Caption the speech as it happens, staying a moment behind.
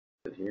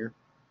Here.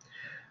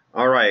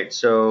 All right,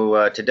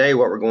 so today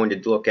what we're going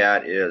to look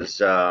at is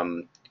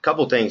a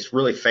couple things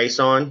really face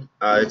on.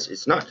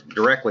 It's not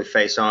directly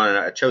face on, and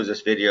I chose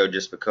this video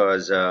just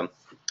because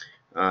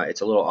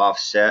it's a little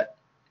offset,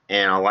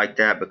 and I like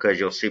that because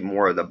you'll see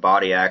more of the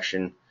body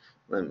action.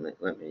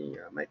 Let me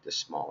make this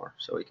smaller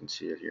so we can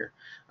see it here.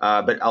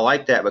 But I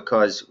like that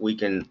because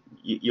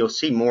you'll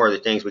see more of the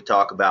things we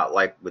talk about,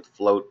 like with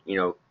float,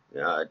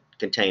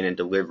 contain and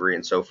delivery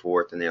and so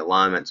forth, and the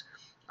alignments.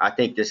 I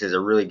think this is a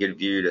really good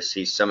view to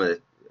see some of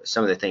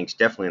the things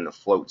definitely in the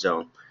float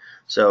zone.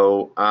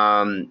 So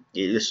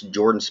this is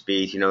Jordan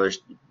Spieth.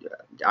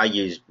 I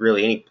use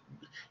really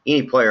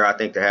any player I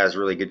think that has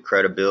really good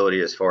credibility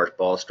as far as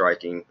ball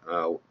striking,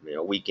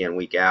 week in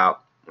week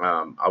out.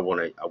 I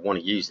want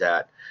to use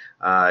that.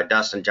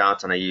 Dustin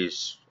Johnson I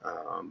use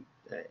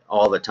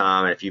all the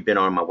time, and if you've been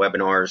on my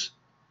webinars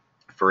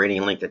for any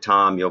length of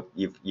time,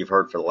 you've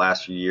heard for the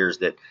last few years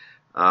that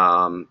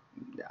I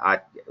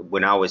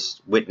when I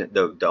was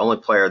the only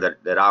player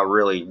that I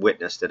really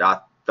witnessed that I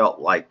felt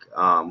like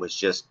was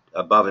just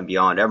above and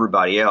beyond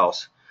everybody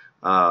else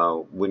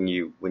when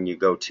you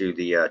go to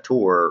the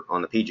tour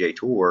on the PGA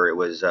Tour, it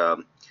was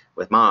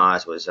with my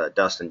eyes was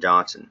Dustin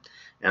Johnson,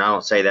 and I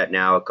don't say that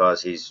now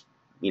because he's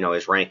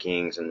his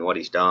rankings and what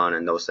he's done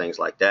and those things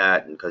like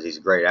that, and because he's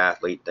a great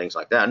athlete, things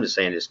like that. I'm just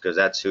saying this because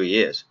that's who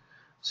he is.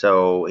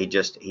 So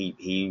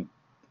he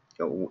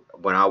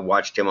when I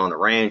watched him on the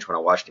range, when I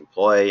watched him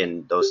play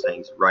and those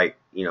things right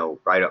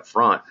up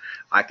front,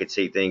 I could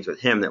see things with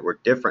him that were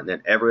different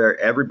than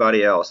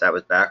everybody else. That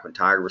was back when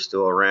Tiger was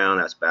still around.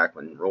 That's back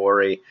when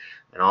Rory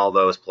and all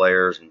those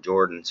players and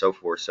Jordan and so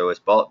forth. So it's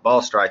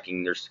ball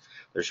striking.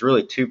 There's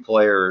really two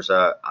players,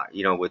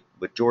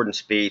 with Jordan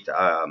Spieth.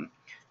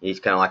 He's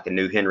kind of like the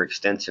new Henrik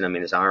Stenson. I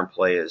mean, his iron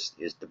play is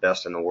the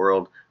best in the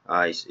world.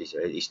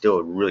 He's still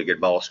a really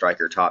good ball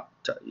striker, top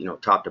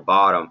to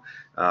bottom.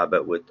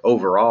 But with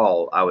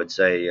overall, I would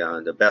say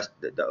the best,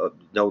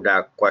 no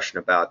doubt question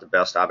about the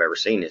best I've ever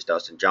seen is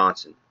Dustin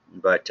Johnson.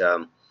 But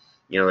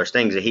there's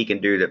things that he can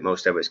do that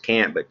most of us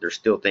can't. But there's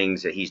still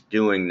things that he's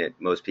doing that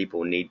most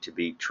people need to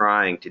be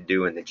trying to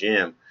do in the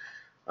gym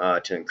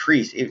to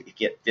increase. If you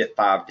get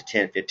 5 to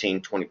 10,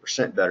 15,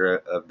 20% better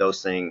of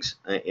those things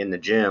in the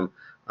gym,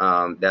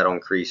 that'll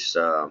increase.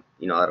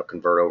 That'll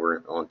convert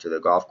over onto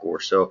the golf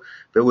course. So,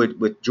 but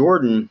with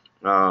Jordan.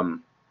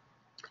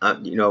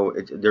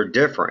 They're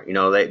different.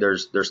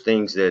 There's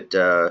things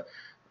that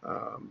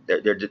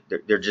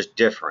they're just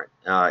different.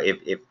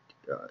 If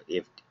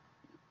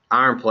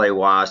iron play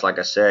wise, like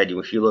I said,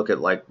 if you look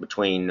at like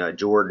between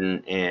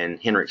Jordan and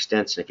Henrik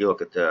Stenson, if you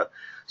look at the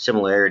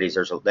similarities,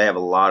 they have a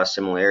lot of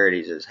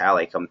similarities as how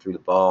they come through the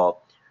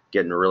ball,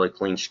 getting a really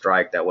clean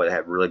strike. That way, they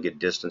have really good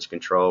distance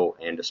control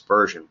and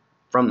dispersion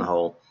from the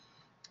hole,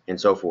 and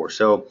so forth.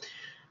 So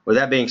with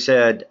that being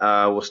said,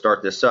 we'll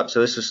start this up. So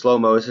this is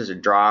slow-mo. This is a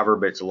driver,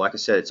 but like I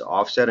said, it's an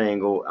offset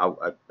angle.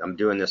 I'm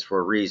doing this for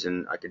a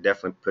reason. I could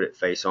definitely put it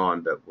face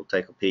on, but we'll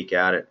take a peek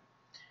at it.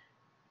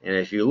 And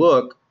if you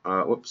look,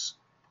 whoops,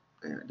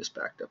 it just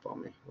backed up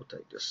on me. We'll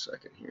take just a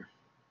second here.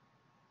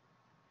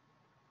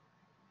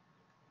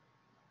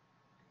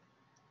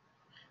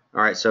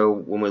 All right, so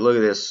when we look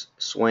at this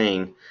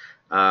swing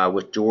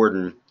with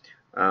Jordan,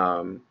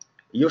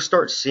 you'll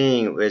start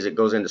seeing as it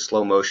goes into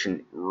slow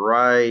motion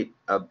right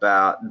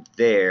about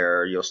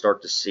there, you'll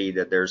start to see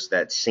that there's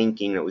that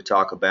sinking that we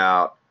talk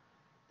about.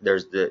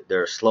 There's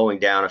slowing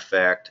down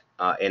effect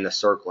and the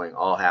circling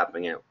all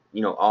happening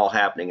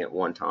at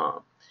one time.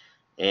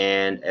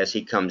 And as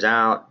he comes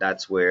out,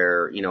 that's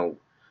where we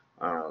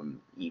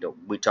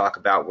talk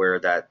about where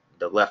that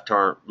the left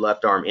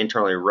arm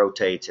internally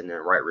rotates and the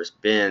right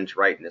wrist bends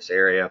right in this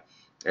area.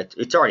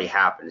 It's already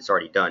happened. It's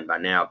already done by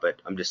now.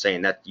 But I'm just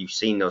saying that you've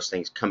seen those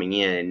things coming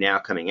in and now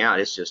coming out.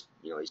 It's just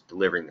he's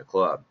delivering the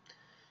club,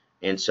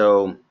 and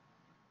so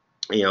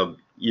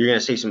you're going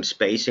to see some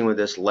spacing with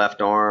this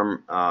left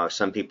arm.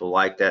 Some people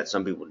like that.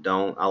 Some people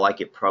don't. I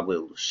like it probably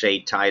a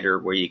shade tighter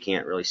where you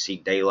can't really see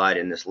daylight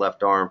in this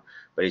left arm,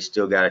 but he's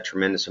still got a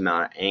tremendous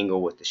amount of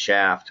angle with the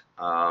shaft,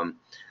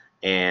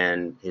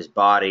 and his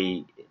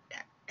body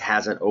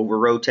hasn't over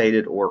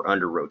rotated or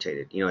under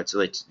rotated.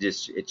 It's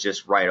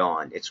just right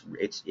on.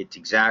 It's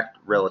exact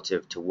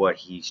relative to what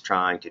he's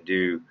trying to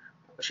do.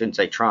 I shouldn't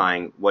say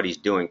trying, what he's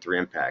doing through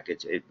impact.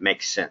 It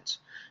makes sense.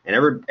 And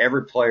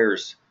every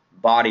player's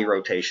body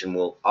rotation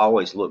will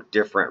always look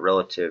different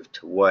relative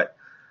to what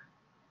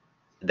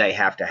they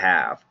have to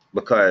have,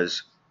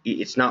 because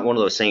it's not one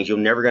of those things you're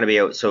never going to be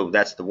able. So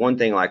that's the one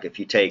thing. Like if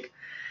you take,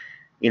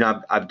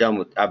 I've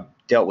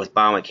dealt with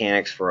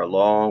biomechanics for a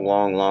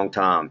long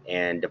time,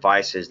 and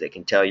devices that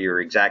can tell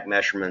your exact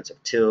measurements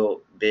of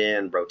tilt,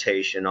 bend,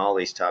 rotation, all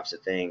these types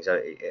of things.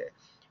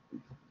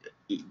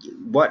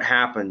 What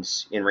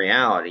happens in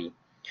reality,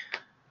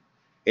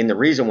 and the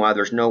reason why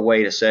there's no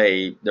way to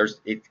say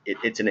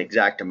it's an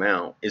exact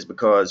amount is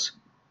because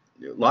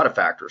a lot of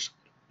factors.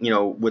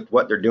 With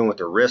what they're doing with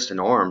their wrists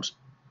and arms,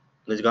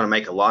 is going to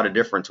make a lot of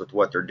difference with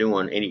what they're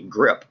doing. Any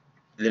grip,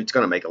 it's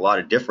going to make a lot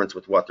of difference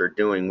with what they're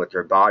doing with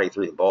their body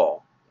through the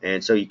ball.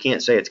 And so you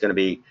can't say it's going to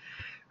be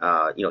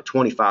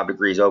 25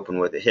 degrees open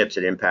with the hips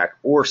at impact,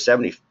 or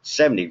 70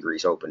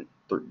 degrees open,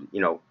 with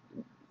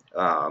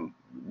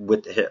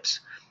the hips.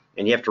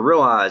 And you have to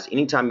realize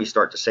anytime you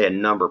start to say a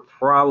number,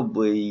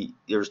 probably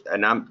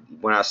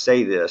when I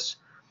say this,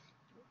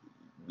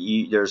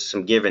 there's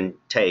some give and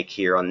take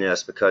here on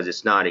this because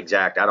it's not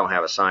exact. I don't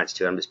have a science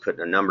to it. I'm just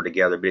putting a number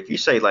together. But if you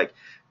say like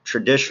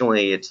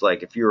traditionally, it's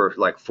like if you were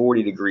like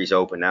 40 degrees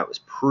open, that was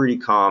pretty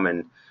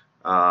common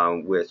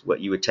with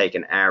what you would take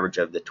an average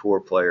of the tour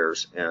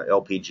players,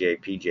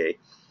 LPGA, PGA,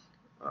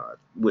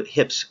 with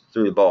hips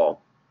through the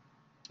ball,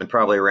 and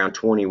probably around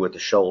 20 with the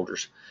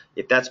shoulders.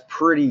 If that's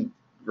pretty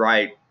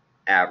right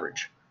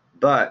average,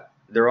 but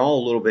they're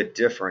all a little bit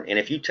different. And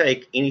if you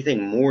take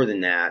anything more than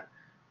that,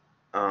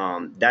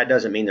 that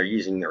doesn't mean they're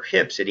using their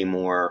hips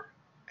anymore.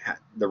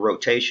 The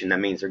rotation, that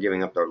means they're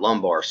giving up their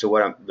lumbar,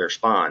 so their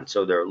spine,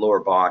 so their lower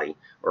body,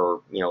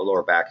 or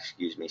lower back,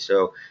 excuse me.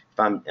 So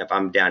if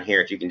I'm down here,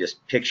 if you can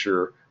just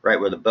picture right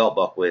where the belt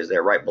buckle is,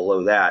 there, right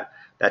below that,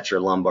 that's your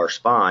lumbar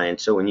spine.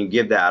 And so when you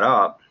give that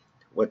up,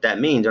 what that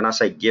means, when I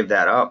say give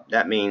that up,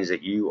 that means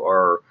that you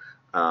are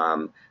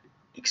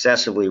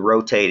excessively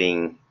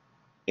rotating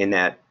in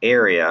that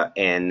area,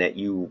 and that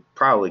you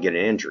probably get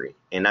an injury.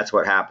 And that's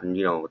what happened.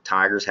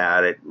 Tigers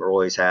had it,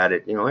 Roy's had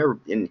it.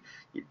 And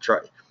you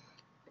try,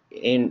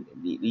 and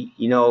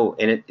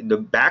the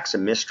back's a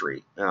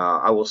mystery.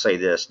 I will say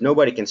this: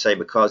 nobody can say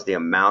because the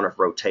amount of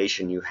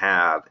rotation you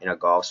have in a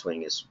golf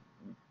swing is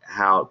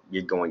how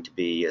you're going to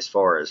be as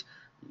far as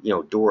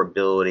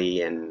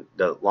durability and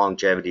the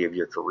longevity of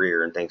your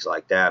career and things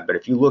like that. But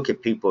if you look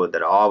at people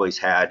that always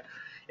had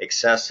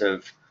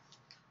excessive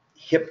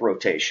hip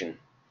rotation,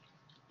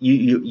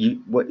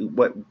 what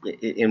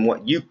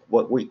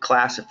we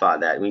classify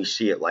that when you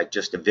see it like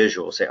just a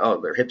visual, say, oh,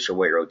 their hips are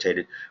way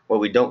rotated. What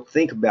we don't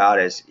think about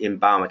is in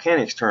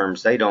biomechanics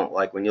terms, they don't,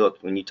 like when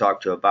you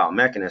talk to a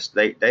biomechanist,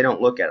 they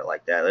don't look at it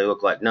like that. They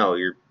look like, no,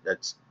 your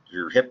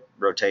hip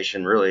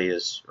rotation really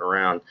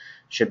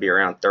should be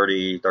around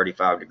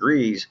 30-35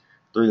 degrees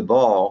through the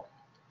ball,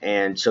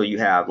 and so you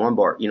have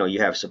lumbar,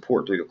 you have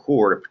support through the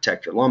core to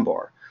protect your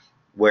lumbar.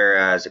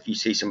 Whereas if you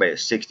see somebody at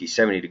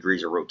 60-70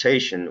 degrees of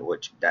rotation,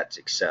 which that's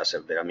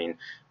excessive,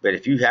 but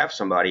if you have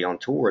somebody on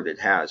tour that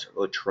has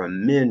a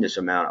tremendous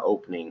amount of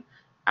opening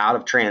out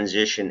of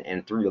transition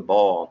and through the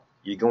ball,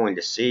 you're going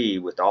to see,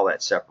 with all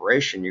that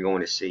separation, you're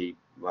going to see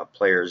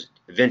players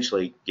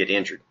eventually get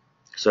injured.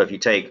 So if you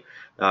take,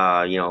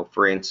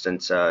 for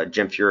instance,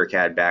 Jim Furyk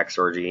had back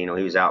surgery. He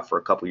was out for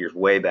a couple years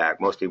way back.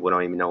 Most people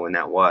don't even know when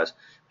that was.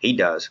 He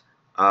does.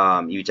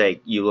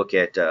 You look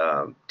at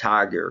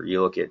Tiger,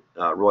 you look at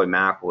Roy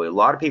McIlroy. A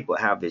lot of people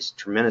have this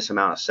tremendous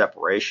amount of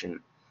separation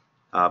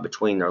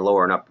between their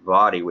lower and upper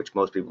body, which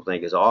most people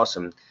think is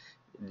awesome.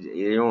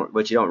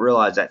 But you don't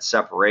realize that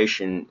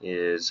separation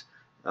is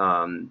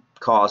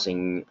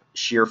causing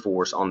shear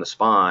force on the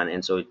spine.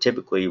 And so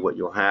typically what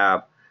you'll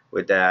have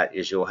with that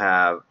is you'll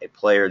have a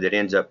player that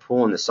ends up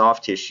pulling the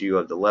soft tissue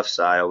of the left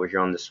side over here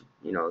on this,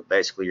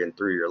 basically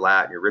through your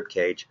lat and your rib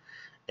cage,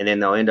 and then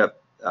they'll end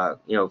up,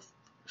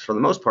 for the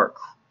most part,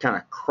 kind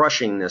of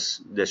crushing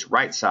this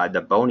right side,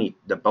 the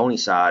bony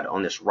side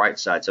on this right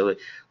side. So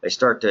they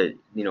start to,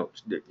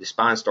 the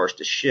spine starts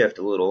to shift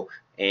a little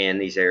in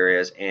these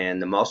areas, and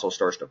the muscle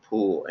starts to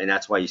pull, and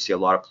that's why you see a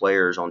lot of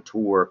players on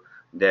tour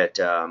that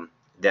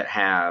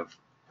have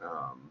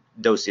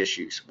those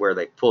issues where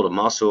they pulled a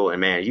muscle,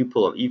 and man, you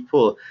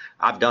pull.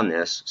 I've done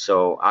this,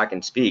 so I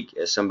can speak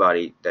as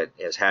somebody that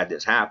has had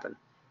this happen.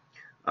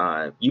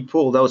 You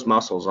pull those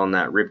muscles on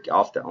that rib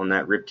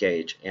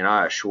cage, and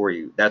I assure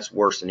you, that's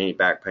worse than any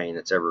back pain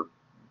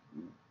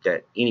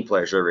that any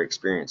player's ever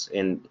experienced.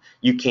 And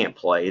you can't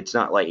play. It's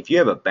not like if you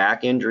have a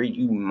back injury,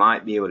 you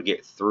might be able to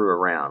get through a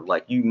round.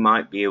 Like you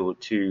might be able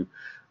to,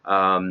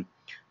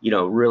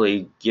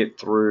 really get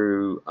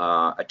through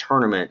a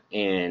tournament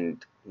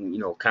and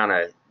kind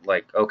of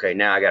like, okay,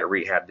 now I got to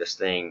rehab this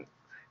thing.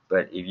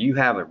 But if you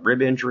have a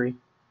rib injury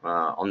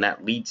on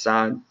that lead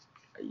side,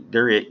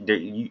 there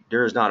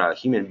is not a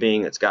human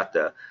being that's got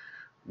the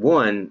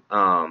one.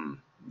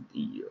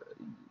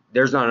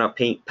 There's not enough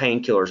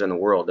painkillers in the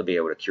world to be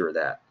able to cure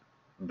that.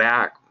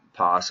 Back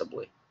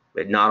possibly,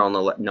 but not on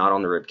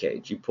the rib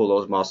cage. You pull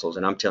those muscles,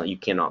 and I'm telling you, you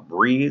cannot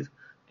breathe,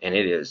 and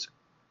it is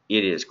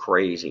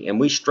crazy. And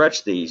we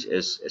stretch these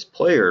as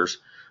players.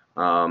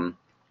 I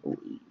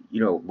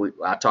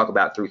talk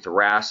about through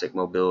thoracic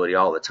mobility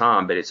all the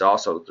time, but it's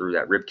also through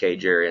that rib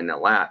cage area and the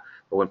lat.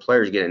 But when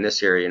players get in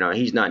this area,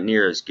 he's not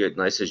near as good.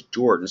 Now, this is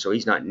Jordan, so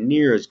he's not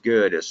near as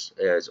good as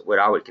what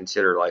I would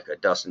consider like a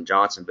Dustin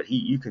Johnson. But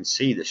you can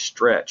see the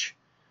stretch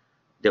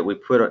that we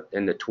put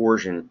in the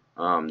torsion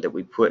that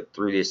we put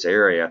through this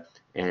area,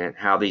 and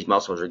how these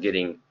muscles are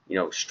getting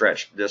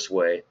stretched this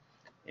way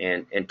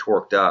and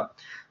torqued up.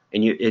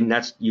 And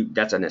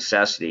that's a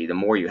necessity. The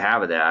more you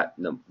have of that,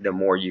 the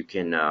more you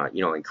can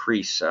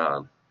increase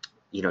the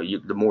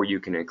more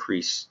you can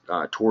increase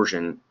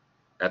torsion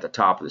at the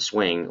top of the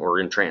swing or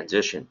in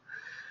transition.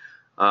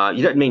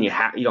 You don't mean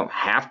you don't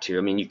have to.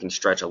 I mean, you can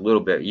stretch a little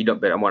bit. You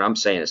don't. But what I'm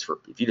saying is,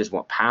 if you just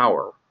want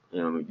power,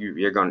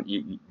 you're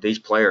going these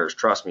players,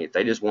 trust me, if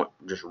they just want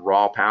just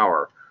raw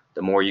power,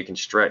 the more you can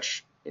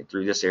stretch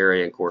through this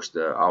area. Of course,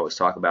 I always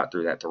talk about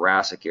through that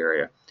thoracic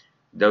area.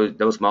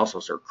 Those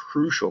muscles are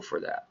crucial for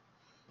that.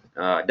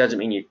 It doesn't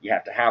mean you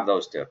have to have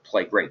those to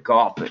play great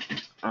golf, but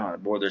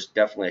boy, there's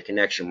definitely a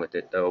connection with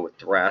it though, with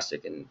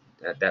thoracic and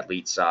that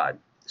lead side.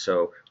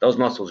 So those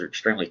muscles are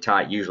extremely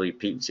tight. Usually,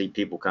 you see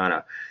people kind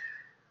of,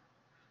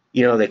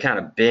 they kind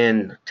of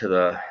bend to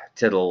the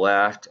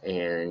left,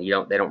 and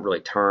they don't really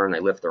turn. They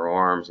lift their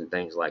arms and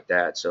things like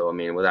that. So I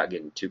mean, without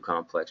getting too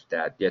complex with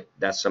that,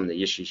 that's some of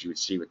the issues you would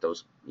see with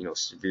those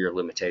severe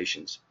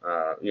limitations.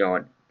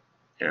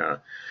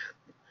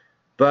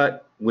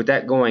 But with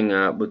that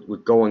going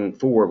with going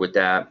forward with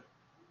that,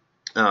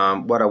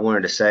 what I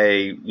wanted to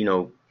say,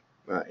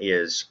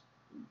 is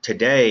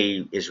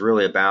today is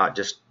really about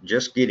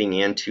just getting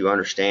into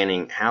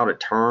understanding how to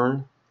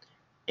turn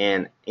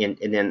and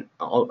then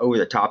over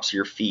the tops of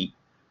your feet,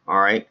 all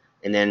right,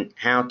 and then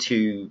how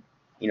to,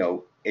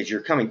 as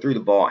you're coming through the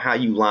ball, how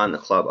you line the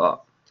club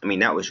up. I mean,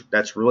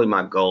 that's really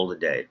my goal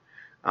today.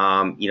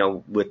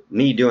 With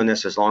me doing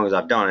this as long as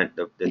I've done it,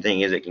 the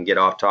thing is it can get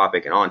off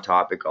topic and on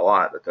topic a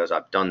lot because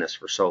I've done this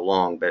for so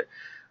long. But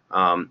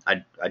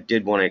I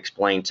did want to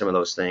explain some of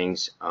those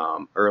things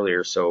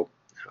earlier, so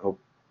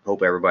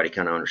hope everybody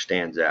kind of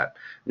understands that.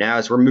 Now,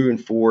 as we're moving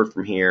forward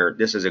from here,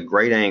 this is a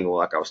great angle,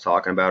 like I was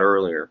talking about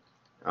earlier,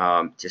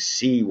 to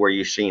see where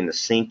you're seeing the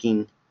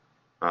sinking.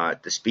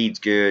 The speed's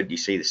good. You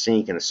see the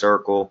sink in the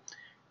circle,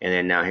 and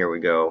then now here we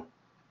go.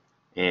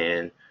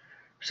 And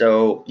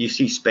so you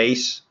see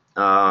space.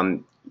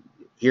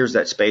 Here's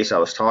that space I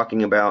was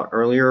talking about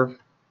earlier,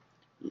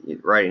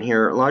 right in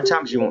here. A lot of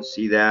times you won't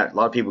see that. A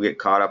lot of people get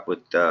caught up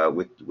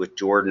with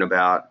Jordan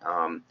about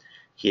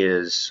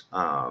his.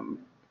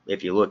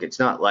 If you look, it's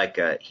not like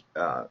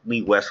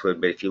Lee Westwood,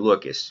 but if you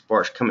look as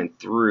far as coming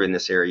through in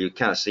this area, you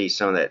kind of see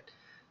some of that.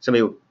 Some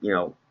people,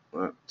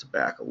 let's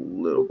back a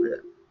little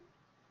bit.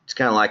 It's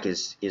kind of like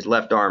his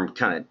left arm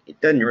it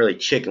doesn't really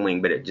chicken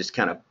wing, but it just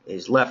kind of,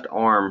 his left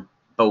arm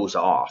bows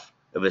off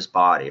of his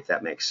body, if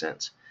that makes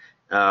sense.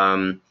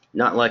 Not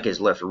like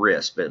his left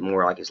wrist, but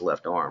more like his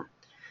left arm.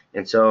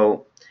 And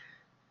so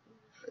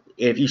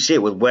if you see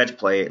it with wedge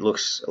play, it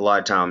looks a lot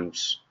of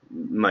times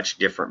much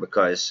different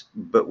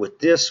but with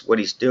this, what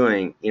he's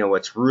doing,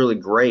 what's really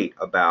great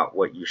about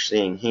what you're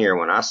seeing here,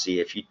 when I see,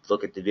 if you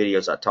look at the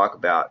videos I talk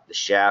about, the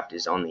shaft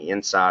is on the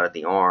inside of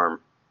the arm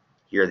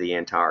here the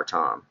entire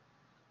time.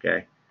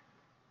 Okay,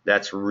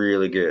 that's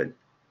really good.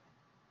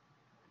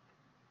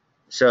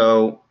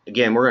 So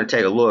again, we're going to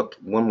take a look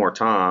one more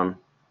time.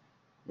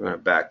 I'm going to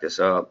back this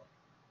up,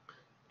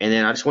 and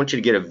then I just want you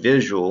to get a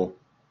visual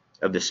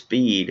of the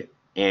speed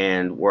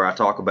and where I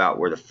talk about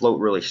where the float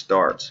really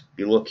starts. If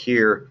you look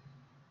here,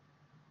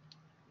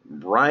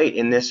 right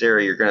in this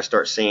area, you're going to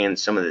start seeing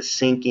some of the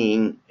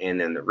sinking and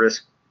then the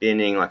wrist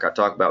bending, like I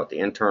talked about with the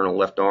internal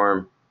left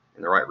arm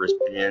and the right wrist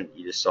bend.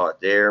 You just saw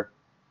it there.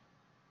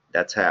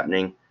 That's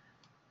happening,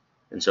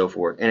 and so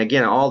forth. And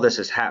again, all this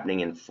is happening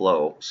in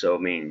flow. So I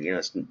mean,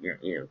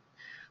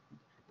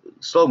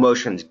 slow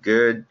motion's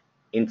good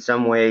in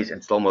some ways,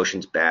 and slow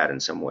motion's bad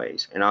in some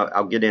ways. And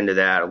I'll get into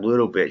that a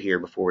little bit here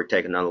before we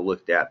take another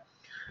look at that.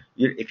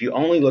 If you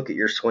only look at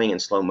your swing in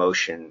slow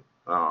motion,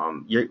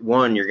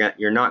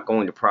 you're not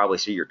going to probably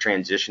see your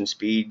transition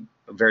speed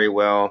very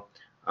well.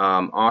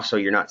 Also,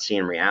 you're not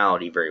seeing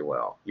reality very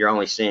well. You're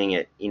only seeing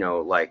it,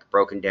 like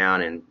broken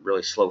down in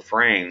really slow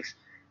frames,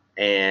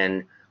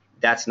 and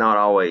that's not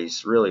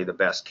always really the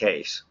best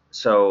case.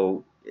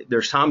 So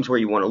there's times where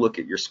you want to look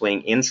at your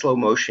swing in slow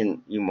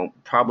motion.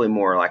 Probably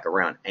more like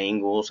around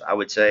angles, I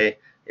would say.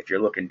 If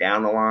you're looking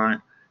down the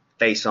line,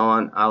 face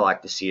on, I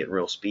like to see it in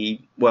real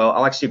speed. Well, I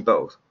like to see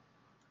both.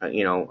 I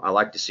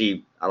like to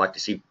see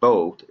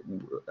both.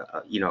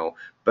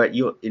 But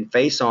in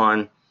face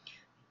on,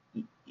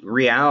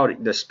 reality,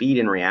 the speed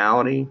in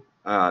reality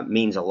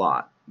means a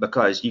lot,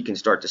 because you can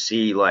start to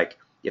see, like,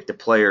 if the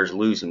player's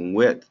losing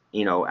width,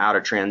 out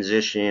of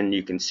transition.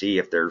 You can see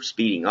if they're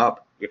speeding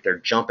up, if they're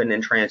jumping in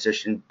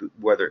transition,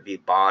 whether it be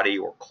body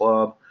or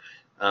club.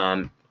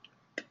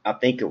 I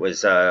think it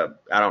was, like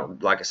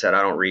I said,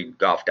 I don't read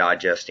Golf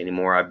Digest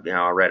anymore. I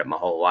read it my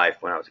whole life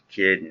when I was a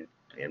kid,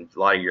 and a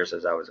lot of years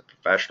as I was a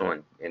professional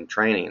in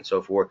training and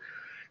so forth.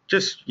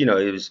 Just,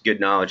 it was good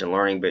knowledge and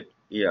learning, but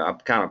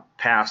I've kind of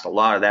passed a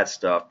lot of that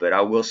stuff. But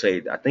I will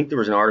say, I think there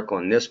was an article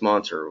in this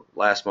month or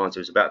last month, it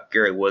was about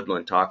Gary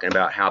Woodland talking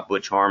about how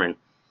Butch Harmon,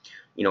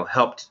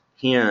 helped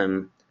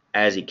him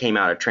as he came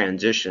out of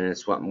transition.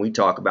 It's what we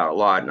talk about a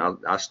lot, and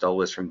I stole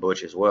this from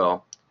Butch as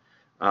well,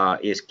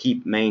 is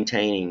keep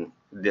maintaining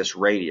this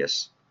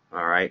radius.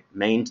 All right,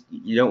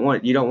 you don't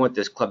want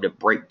this club to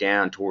break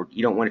down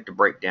you don't want it to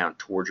break down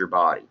towards your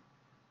body.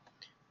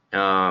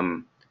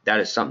 That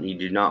is something you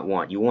do not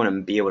want. You want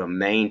to be able to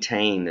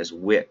maintain this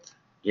width.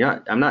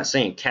 I'm not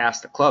saying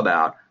cast the club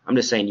out. I'm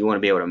just saying you want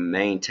to be able to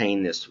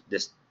maintain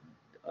the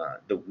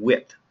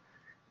width.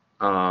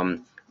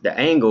 the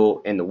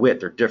angle and the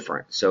width are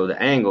different. So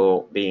the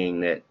angle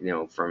being that,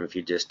 from, if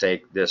you just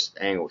take this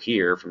angle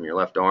here from your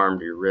left arm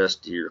to your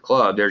wrist to your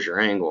club, there's your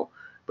angle.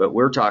 But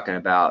we're talking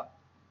about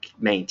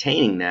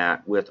maintaining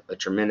that with a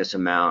tremendous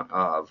amount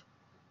of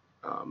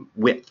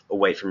width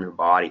away from your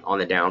body on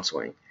the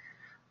downswing.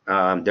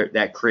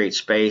 That creates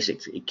space.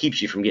 It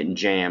keeps you from getting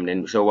jammed.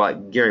 And so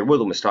what Gary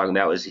Woodland was talking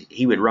about was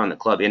he would run the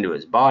club into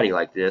his body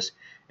like this,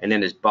 and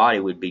then his body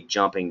would be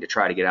jumping to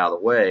try to get out of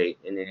the way,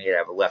 and then he'd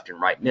have a left and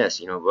right miss.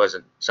 It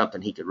wasn't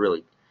something he could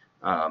really.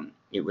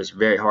 It was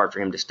very hard for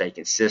him to stay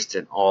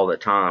consistent all the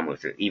time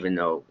with it, even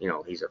though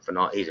he's a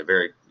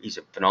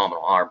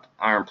phenomenal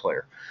iron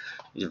player.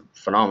 He's a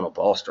phenomenal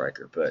ball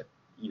striker, but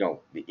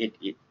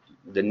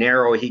the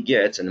narrower he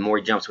gets and the more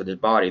he jumps with his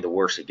body, the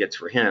worse it gets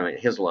for him at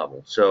his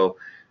level. So,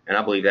 and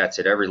I believe that's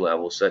at every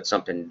level. So that's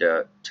something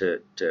to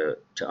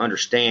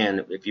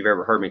understand. If you've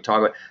ever heard me talk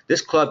about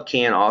this, club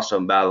can also,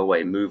 by the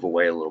way, move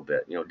away a little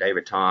bit.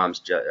 David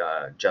Toms,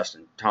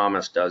 Justin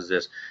Thomas does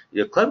this.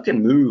 The club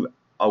can move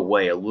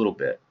away a little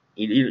bit.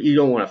 You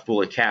don't want to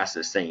fully cast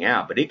this thing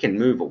out, but it can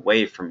move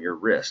away from your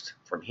wrist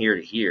from here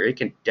to here. It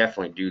can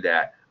definitely do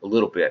that a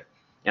little bit.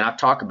 And I've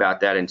talked about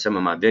that in some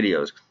of my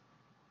videos.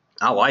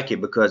 I like it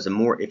because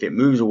if it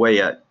moves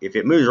away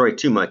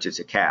too much, it's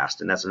a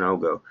cast, and that's a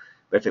no-go.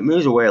 But if it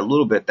moves away a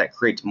little bit, that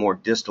creates more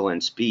distal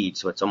end speed,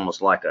 so it's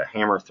almost like a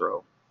hammer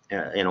throw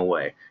in a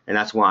way. And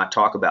that's why I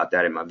talk about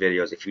that in my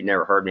videos. If you've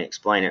never heard me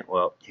explain it,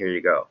 well, here you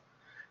go.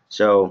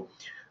 So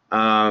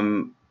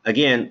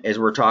again, as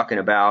we're talking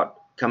about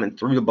coming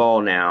through the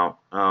ball now,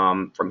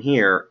 from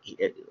here,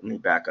 let me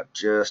back up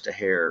just a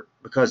hair,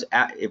 because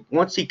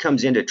once he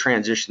comes into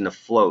transition to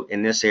float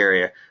in this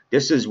area,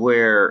 this is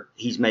where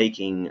he's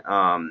making,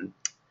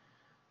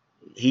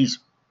 he's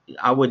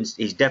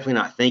definitely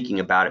not thinking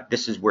about it.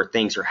 This is where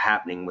things are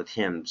happening with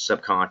him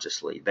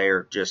subconsciously.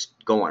 They're just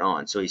going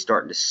on. So he's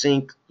starting to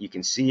sink. You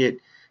can see it.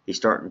 He's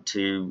starting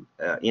to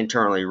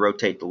internally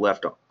rotate the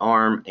left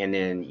arm, and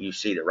then you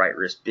see the right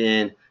wrist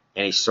bend,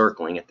 and he's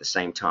circling at the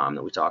same time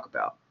that we talk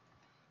about.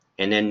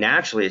 And then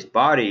naturally his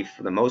body,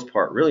 for the most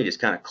part, really just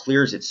kind of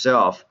clears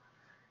itself.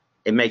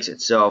 It makes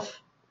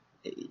itself,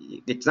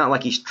 it's not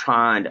like he's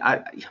trying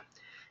to,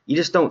 you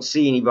just don't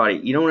see anybody,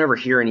 you don't ever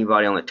hear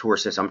anybody on the tour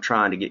says, I'm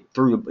trying to get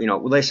through,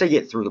 well, they say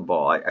get through the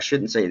ball. I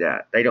shouldn't say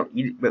that. They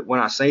don't, but when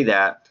I say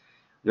that,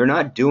 they're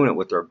not doing it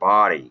with their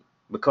body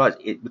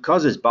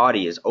because his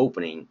body is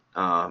opening,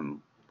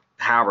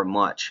 however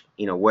much,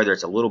 whether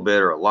it's a little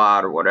bit or a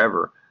lot or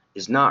whatever,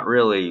 is not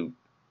really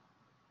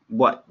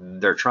what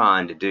they're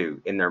trying to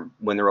do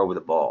when they're over the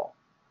ball.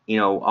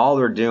 All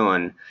they're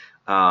doing,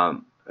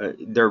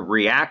 they're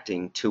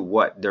reacting to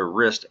what their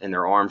wrist and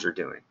their arms are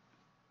doing.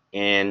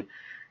 And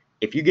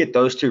if you get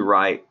those two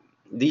right,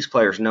 these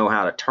players know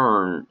how to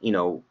turn,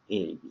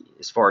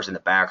 as far as in the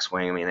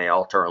backswing. I mean, they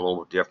all turn a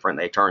little different.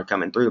 They turn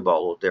coming through the ball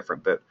a little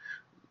different, but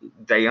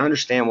they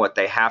understand what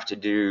they have to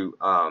do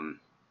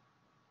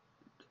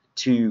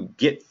to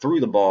get through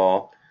the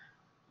ball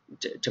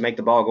to make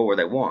the ball go where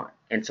they want.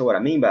 And so what I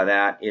mean by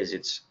that is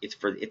it's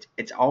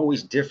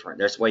always different.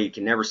 That's why you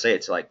can never say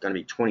it's like going to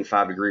be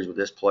 25 degrees with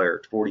this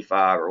player,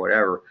 45 or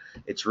whatever.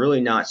 It's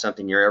really not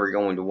something you're ever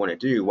going to want to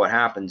do. What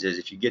happens is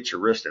if you get your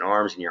wrist and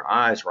arms and your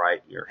eyes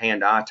right, your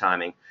hand-eye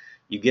timing,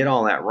 you get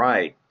all that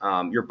right,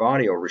 your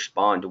body will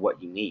respond to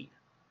what you need.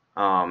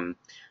 And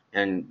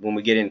when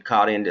we get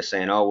caught into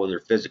saying, oh, well,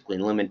 they're physically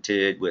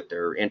limited with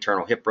their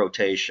internal hip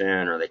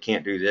rotation, or they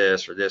can't do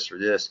this or this or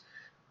this,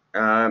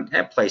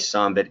 that plays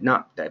some, but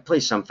that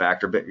plays some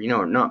factor, but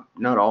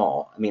not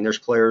all. I mean, there's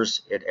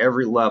players at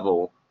every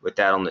level with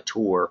that on the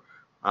tour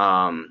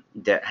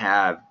that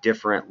have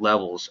different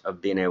levels of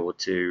being able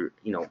to,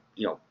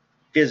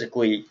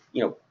 physically,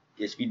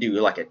 if you do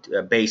like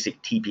a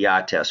basic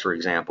TPI test, for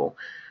example,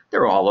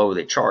 they're all over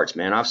the charts,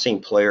 man. I've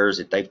seen players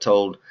that they've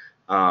told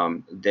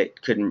that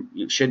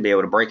should be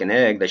able to break an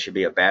egg. They should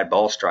be a bad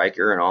ball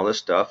striker and all this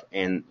stuff.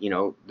 And,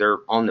 they're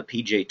on the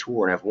PGA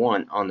Tour and have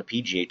won on the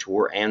PGA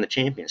Tour and the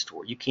Champions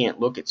Tour. You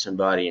can't look at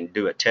somebody and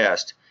do a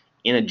test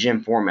in a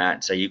gym format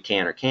and say you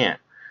can or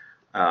can't,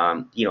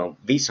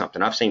 be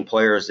something. I've seen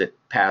players that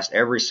passed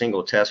every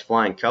single test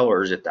flying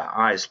colors at the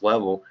highest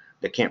level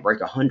that can't break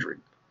 100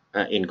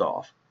 in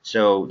golf.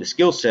 So the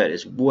skill set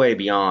is way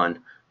beyond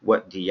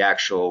what the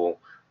actual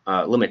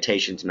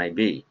limitations may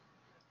be.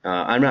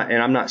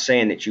 I'm not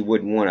saying that you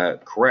wouldn't want to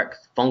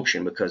correct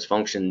function, because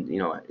function,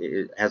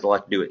 it has a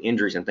lot to do with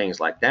injuries and things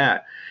like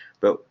that.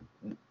 But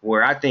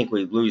where I think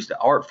we lose the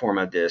art form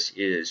of this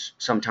is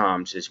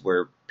sometimes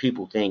where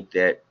people think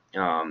that,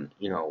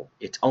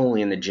 it's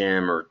only in the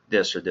gym or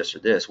this or this or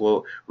this.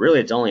 Well, really,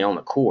 it's only on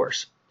the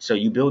course. So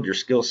you build your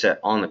skill set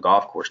on the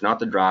golf course, not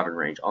the driving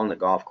range, on the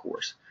golf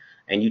course.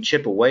 And you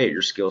chip away at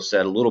your skill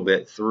set a little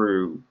bit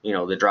through,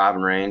 the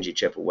driving range. You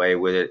chip away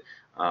with it.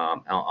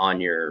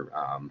 On your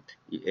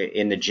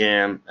in the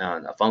gym,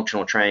 a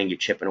functional training, you're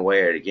chipping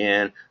away at it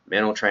again.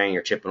 Mental training,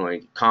 you're chipping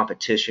away.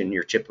 Competition,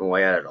 you're chipping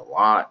away at it a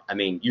lot. I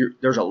mean,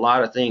 there's a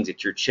lot of things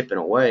that you're chipping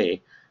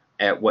away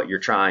at what you're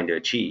trying to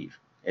achieve,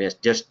 and it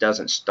just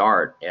doesn't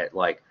start at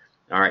like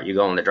All right, you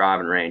go on the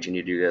driving range and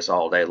you do this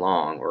all day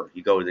long, or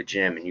you go to the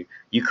gym and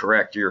you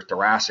correct your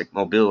thoracic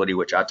mobility,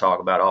 which I talk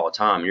about all the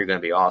time. You're going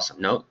to be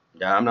awesome. No,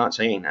 I'm not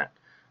saying that.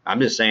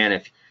 I'm just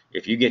saying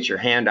if you get your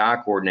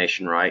hand-eye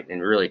coordination right,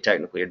 and really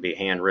technically it'd be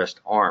hand, wrist,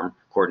 arm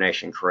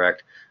coordination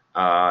correct,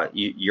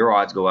 your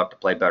odds go up to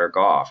play better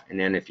golf. And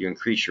then if you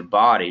increase your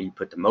body, you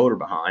put the motor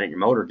behind it, your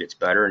motor gets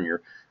better, and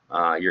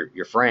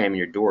your frame and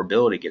your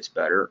durability gets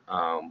better.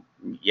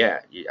 Yeah,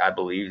 I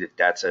believe that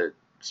that's a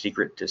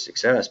secret to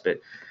success.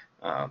 But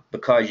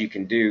because you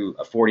can do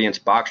a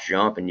 40-inch box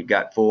jump and you've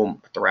got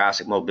full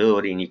thoracic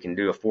mobility and you can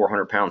do a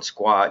 400-pound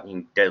squat and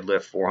you can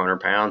deadlift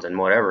 400 pounds and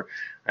whatever,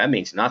 that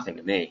means nothing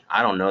to me.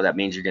 I don't know that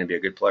means you're going to be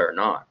a good player or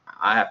not.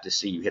 I have to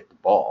see you hit the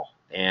ball.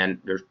 And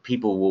there's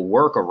people will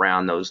work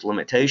around those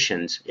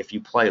limitations if you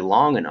play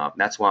long enough.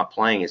 That's why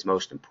playing is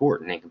most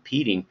important and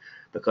competing,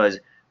 because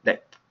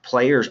that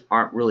players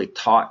aren't really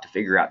taught to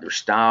figure out their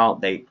style.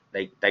 They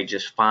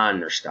just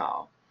find their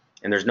style.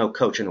 And there's no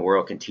coach in the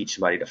world can teach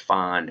somebody to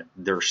find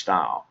their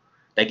style.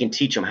 They can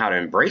teach them how to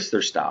embrace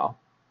their style.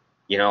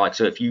 Like,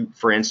 so if you,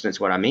 for instance,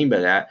 what I mean by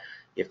that,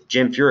 if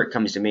Jim Furyk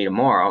comes to me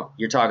tomorrow,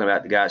 you're talking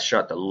about the guy that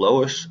shot the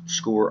lowest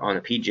score on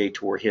the PGA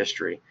Tour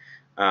history.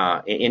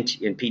 In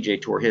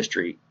PGA Tour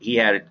history, he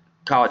had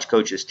college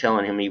coaches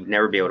telling him he would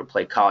never be able to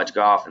play college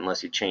golf unless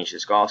he changed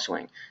his golf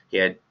swing. He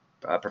had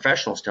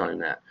professionals telling him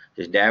that.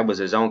 His dad was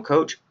his own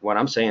coach. What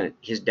I'm saying,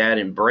 his dad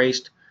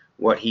embraced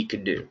what he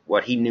could do,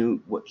 what he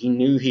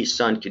knew his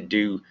son could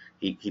do.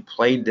 He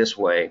played this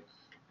way,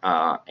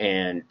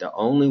 and the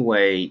only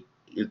way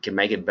you can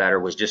make it better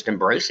was just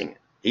embracing it.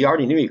 He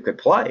already knew he could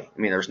play. I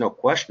mean, there's no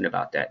question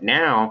about that.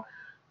 Now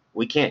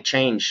we can't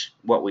change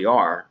what we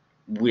are.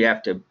 We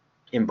have to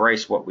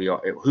embrace what we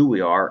are, who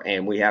we are,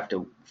 and we have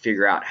to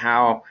figure out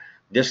how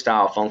this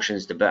style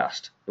functions the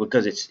best,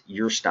 because it's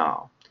your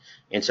style.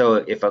 And so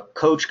if a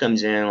coach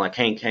comes in like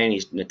Hank Haney,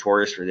 he's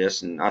notorious for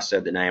this, and I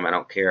said the name, I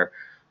don't care.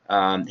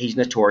 He's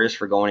notorious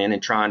for going in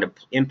and trying to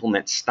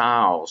implement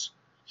styles,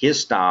 his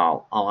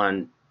style,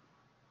 on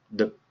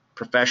the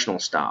professional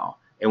style.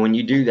 And when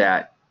you do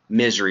that,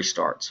 misery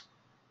starts.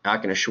 I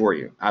can assure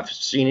you. I've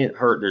seen it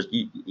hurt.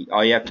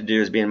 All you have to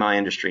do is be in my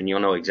industry, and you'll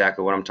know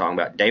exactly what I'm talking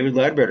about. David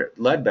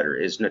Ledbetter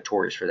is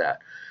notorious for that.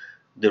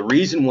 The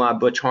reason why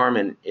Butch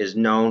Harmon is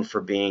known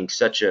for being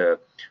such a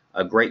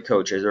great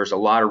coach is there's a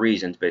lot of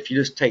reasons. But if you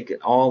just take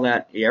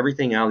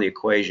everything out of the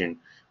equation,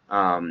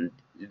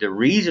 the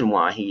reason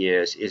why he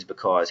is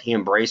because he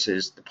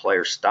embraces the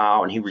player's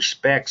style and he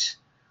respects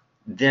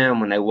them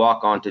when they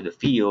walk onto the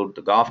field,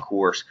 the golf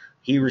course.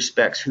 He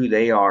respects who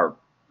they are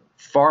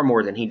far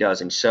more than he does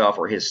himself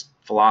or his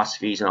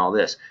philosophies and all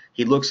this.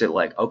 He looks at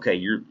like,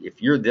 okay,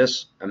 if you're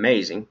this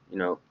amazing,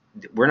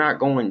 we're not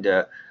going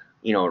to,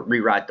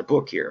 rewrite the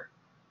book here.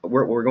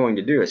 What we're going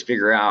to do is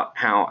figure out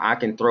how I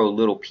can throw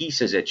little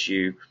pieces at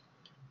you.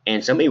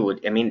 And somebody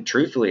would,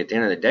 truthfully, at the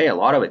end of the day, a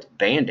lot of it's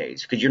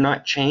Band-Aids, because you're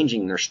not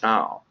changing their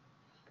style.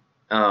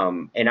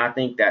 And I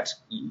think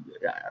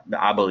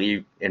I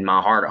believe in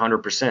my heart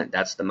 100%,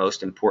 that's the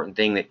most important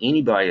thing that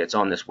anybody that's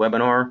on this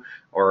webinar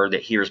or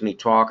that hears me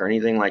talk or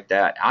anything like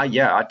that.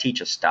 I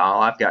teach a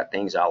style. I've got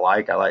things I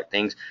like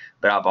things,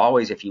 but I've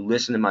always, if you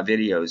listen to my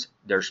videos,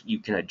 you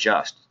can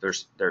adjust.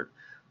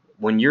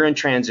 When you're in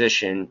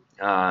transition,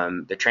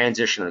 the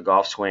transition of the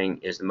golf swing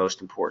is the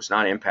most important. It's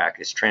not impact,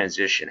 it's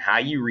transition. How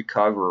you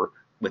recover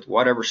with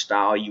whatever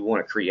style you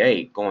want to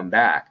create going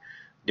back,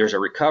 there's a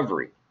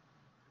recovery.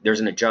 There's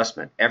an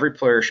adjustment. Every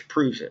player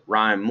proves it.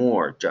 Ryan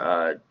Moore,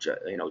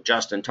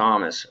 Justin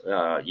Thomas,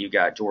 you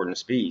got Jordan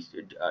Spieth,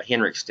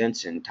 Henrik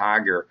Stenson,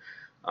 Tiger,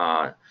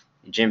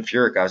 Jim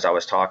Furyk, as I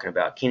was talking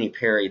about, Kenny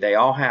Perry. They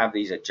all have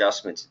these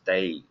adjustments.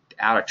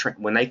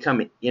 When they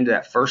come into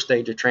that first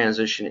stage of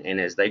transition, and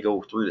as they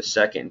go through the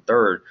second and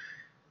third,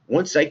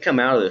 once they come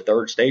out of the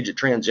third stage of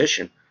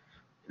transition,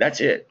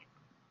 that's it.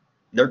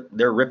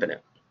 They're ripping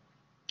it,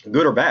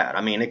 good or bad.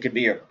 It could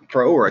be a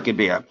pro or it could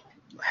be a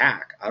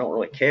hack. I don't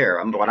really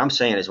care. What I'm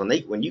saying is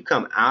when you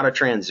come out of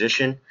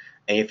transition,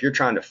 and if you're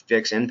trying to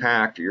fix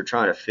impact or you're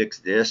trying to fix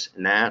this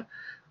and that,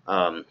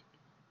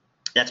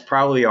 that's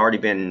probably already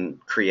been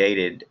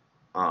created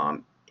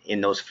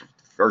in those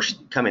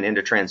first coming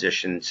into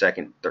transition,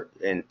 second,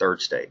 and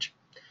third stage.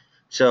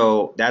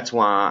 So that's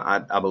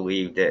why I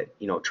believe that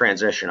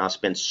transition. I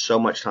spend so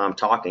much time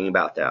talking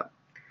about that.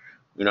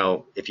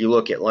 If you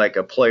look at like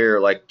a player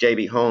like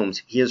J.B.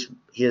 Holmes,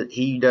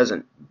 he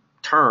doesn't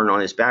turn on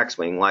his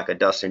backswing like a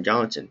Dustin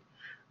Johnson.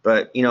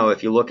 But,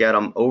 if you look at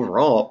them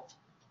overall,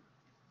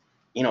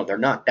 they're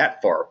not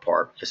that far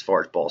apart as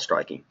far as ball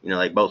striking.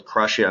 They both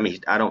crush it.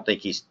 I don't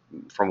think he's,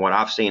 from what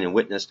I've seen and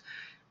witnessed,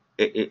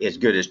 as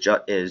good as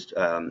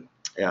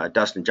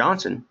Dustin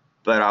Johnson.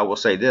 But I will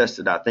say this,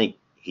 that I think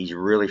he's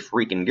really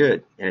freaking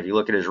good. And if you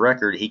look at his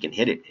record, he can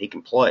hit it, he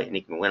can play, and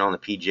he can win on the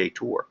PGA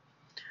Tour.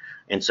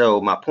 And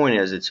so my point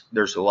is,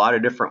 there's a lot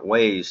of different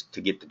ways to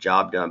get the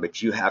job done, but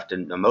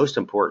the most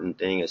important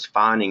thing is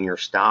finding your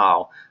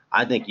style.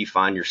 I think you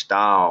find your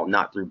style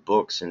not through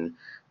books and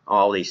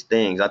all these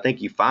things. I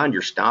think you find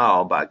your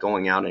style by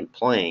going out and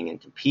playing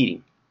and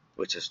competing,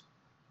 which is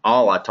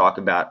all I talk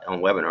about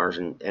on webinars,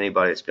 and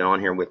anybody that's been on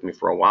here with me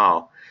for a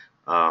while,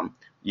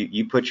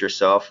 you put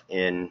yourself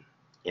in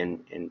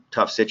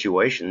tough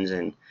situations,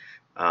 and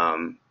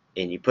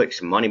you put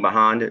some money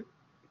behind it.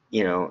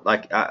 You know,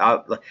 like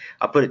I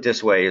put it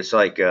this way: it's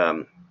like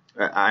I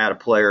had a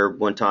player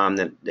one time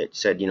that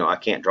said, you know, I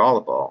can't draw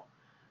the ball,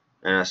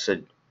 and I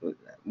said,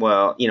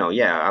 well, you know,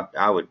 yeah,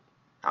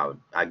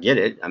 I get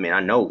it. I mean, I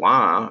know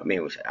why. I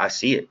mean, I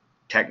see it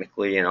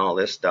technically and all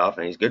this stuff,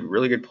 and he's good,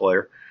 really good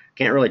player.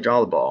 Can't really draw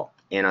the ball.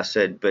 And I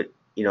said, but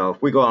you know,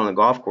 if we go out on the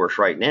golf course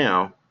right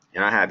now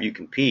and I have you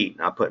compete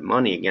and I put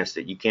money against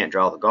it, you can't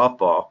draw the golf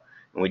ball,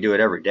 and we do it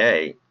every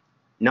day,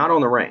 not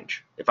on the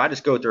range. If I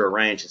just go through a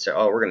range and say,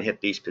 oh, we're going to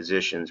hit these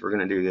positions, we're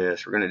going to do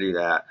this, we're going to do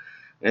that,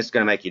 and it's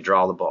going to make you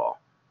draw the ball.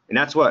 And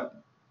that's what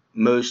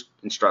most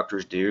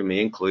instructors do,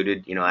 me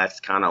included. You know, that's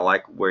kind of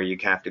like where you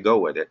have to go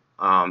with it.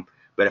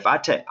 But if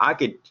I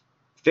could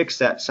fix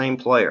that same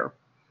player,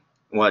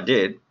 well, I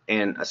did,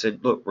 and I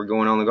said, look, we're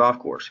going on the golf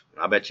course.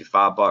 I bet you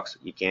 $5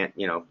 you can't,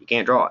 you know, you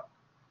can't draw it.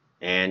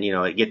 And you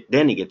know,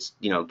 then he gets,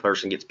 you know, the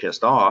person gets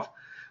pissed off,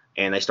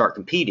 and they start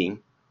competing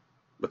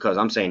because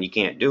I'm saying you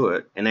can't do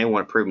it, and they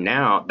want to prove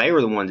now they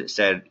were the ones that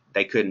said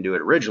they couldn't do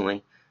it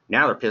originally.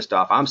 Now they're pissed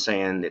off. I'm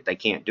saying that they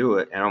can't do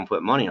it, and I'm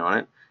put money on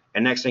it.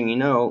 And next thing you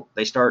know,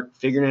 they start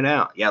figuring it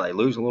out. Yeah, they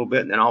lose a little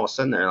bit, and then all of a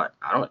sudden they're like,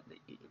 I don't.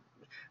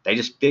 They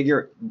just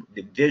figure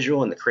the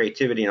visual and the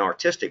creativity and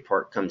artistic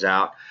part comes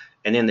out,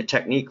 and then the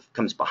technique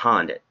comes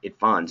behind it. It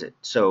finds it.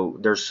 So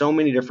there's so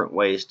many different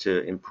ways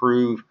to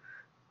improve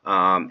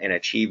and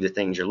achieve the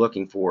things you're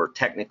looking for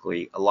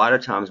technically. A lot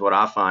of times what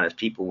I find is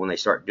people, when they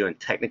start doing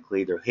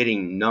technically, they're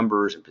hitting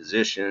numbers and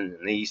positions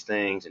and these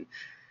things. And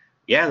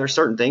yeah, there's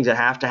certain things that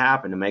have to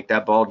happen to make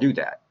that ball do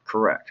that.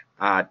 Correct.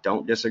 I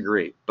don't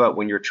disagree. But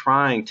when you're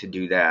trying to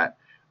do that,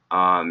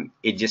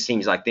 it just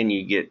seems like then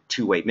you get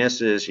two-way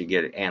misses, you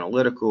get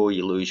analytical,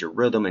 you lose your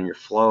rhythm and your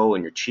flow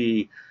and your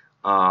chi.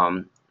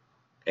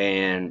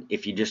 And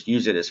if you just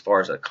use it as far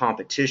as a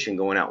competition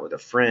going out with a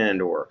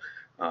friend or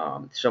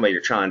somebody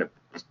you're trying to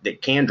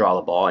that can draw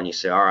the ball, and you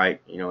say, all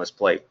right, you know, let's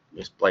play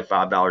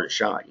 $5 a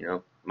shot. You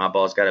know, my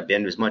ball's got to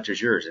bend as much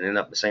as yours and end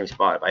up in the same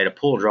spot. If I had a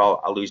pull draw,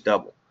 I lose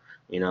double.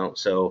 You know,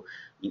 so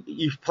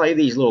you play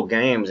these little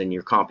games in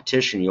your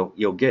competition,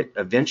 you'll get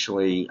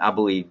eventually. I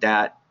believe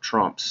that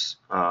trumps.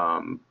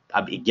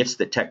 It gets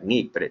the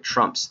technique, but it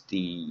trumps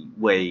the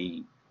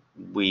way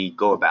we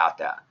go about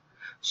that.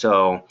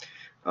 So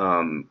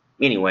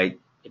anyway,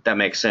 if that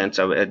makes sense,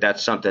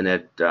 that's something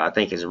that I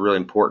think is really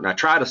important. I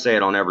try to say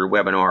it on every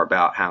webinar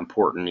about how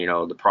important, you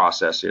know, the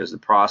process is. The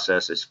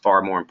process is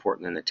far more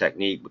important than the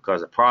technique, because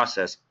the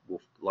process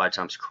will a lot of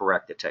times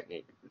correct the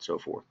technique and so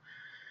forth.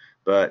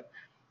 But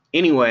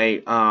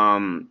anyway,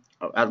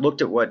 I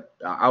looked at what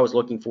I was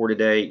looking for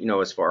today, you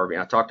know, as far, I mean,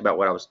 I talked about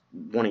what I was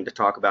wanting to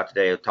talk about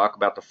today. I'll talk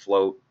about the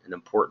float and the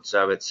importance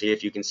of it, see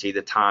if you can see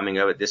the timing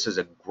of it. This is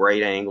a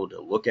great angle to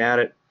look at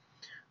it.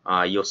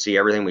 You'll see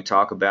everything we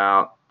talk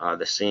about,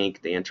 the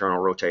sink, the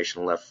internal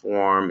rotational left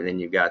forearm, and then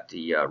you've got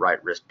the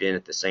right wrist bend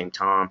at the same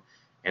time,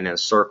 and then a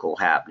circle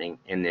happening,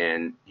 and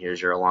then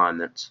here's your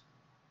alignments.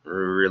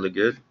 Really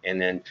good. And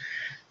then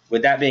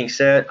with that being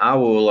said, I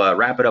will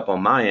wrap it up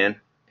on my end,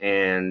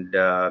 and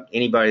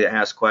anybody that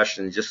has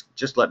questions,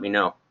 just let me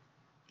know.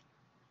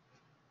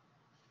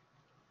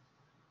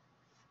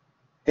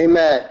 Hey,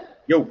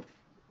 Matt. Yo.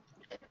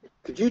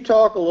 Could you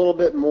talk a little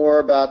bit more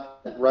about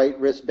right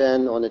wrist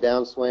bend on the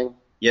downswing?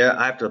 Yeah,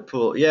 I have to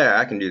pull. Yeah,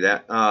 I can do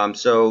that.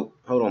 So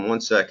hold on one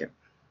second.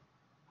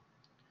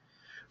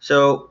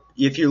 So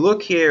if you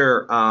look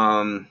here,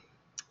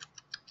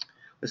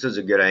 this is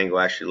a good angle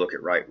actually to look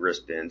at right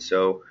wrist bend.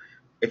 So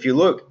if you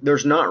look,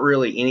 there's not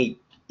really any.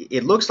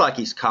 It looks like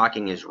he's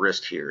cocking his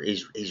wrist here.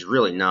 He's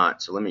really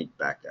not. So let me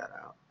back that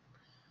out.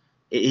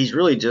 He's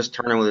really just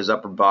turning with his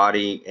upper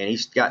body, and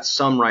he's got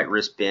some right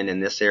wrist bend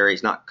in this area.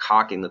 He's not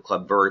cocking the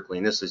club vertically,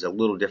 and this is a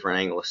little different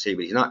angle to see,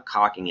 but he's not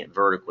cocking it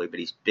vertically, but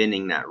he's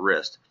bending that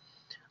wrist.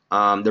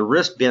 The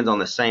wrist bends on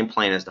the same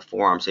plane as the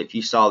forearm. So if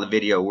you saw the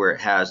video where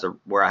it has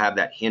where I have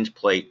that hinge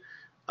plate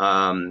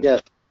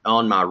Yes.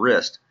 on my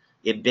wrist,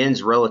 it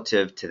bends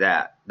relative to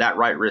that. That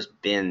right wrist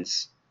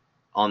bends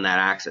on that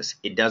axis.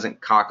 It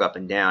doesn't cock up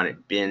and down.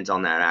 It bends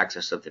on that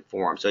axis of the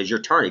forearm. So as you're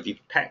turning, if you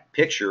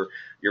picture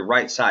your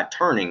right side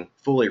turning,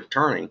 fully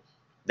turning,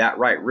 that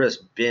right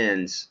wrist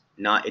bends.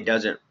 Not, it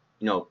doesn't,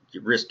 you know,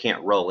 your wrist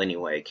can't roll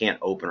anyway. It can't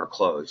open or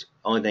close.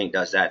 Only thing it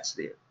does that's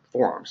the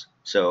forearms.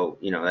 So,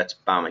 you know, that's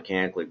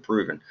biomechanically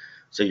proven.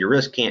 So your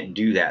wrist can't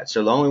do that.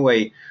 So the only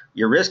way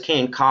your wrist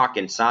can cock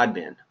and side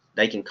bend.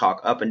 They can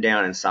cock up and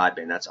down and side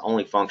bend. That's the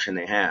only function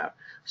they have.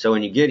 So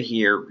when you get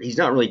here, he's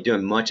not really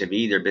doing much of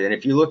either. But then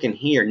if you look in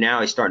here,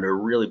 now he's starting to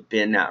really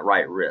bend that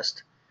right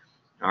wrist.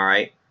 All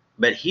right.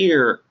 But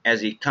here,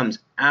 as he comes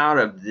out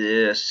of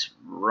this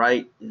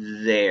right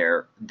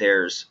there,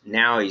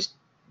 now he's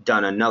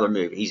done another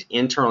move. He's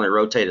internally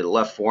rotated the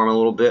left forearm a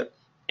little bit,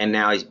 and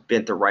now he's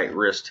bent the right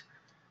wrist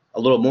a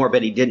little more,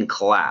 but he didn't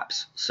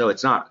collapse. So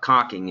it's not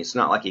cocking. It's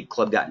not like his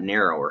club got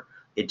narrower.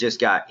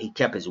 he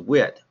kept his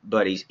width,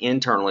 but he's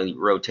internally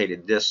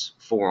rotated this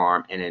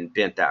forearm and then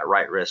bent that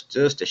right wrist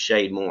just a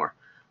shade more.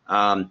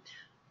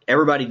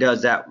 Everybody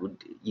does that, a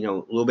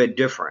little bit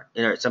different.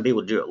 Some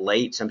people do it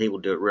late, some people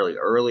do it really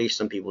early,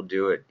 some people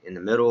do it in the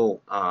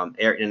middle,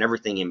 and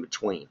everything in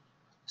between.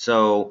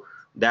 So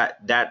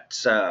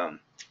that's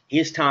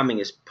his timing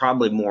is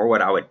probably more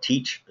what I would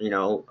teach.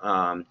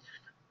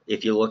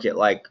 If you look at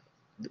like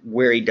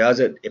where he does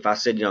it, if I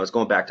said it's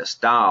going back to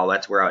style,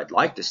 that's where I'd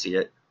like to see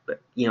it.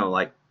 But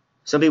like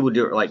some people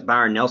do it, like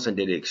Byron Nelson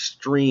did it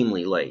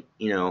extremely late.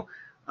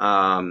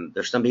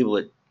 There's some people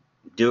that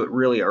do it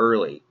really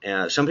early.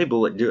 Some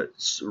people would do it.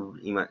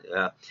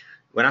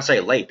 When I say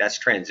late, that's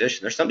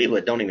transition. There's some people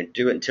that don't even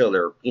do it until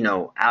they're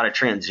out of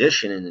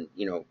transition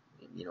and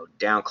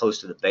down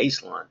close to the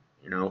baseline.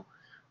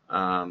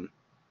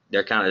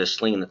 They're kind of just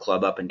slinging the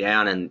club up and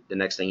down, and the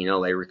next thing you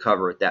know, they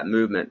recover with that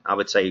movement. I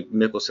would say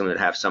Mickelson would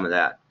have some of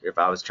that if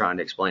I was trying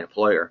to explain a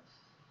player.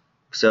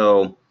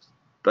 So,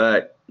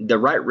 but the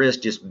right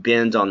wrist just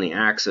bends on the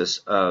axis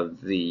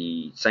of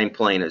the same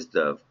plane as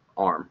the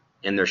arm,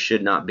 and there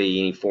should not be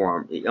any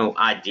forearm.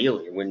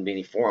 Ideally, it wouldn't be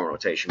any forearm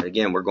rotation. But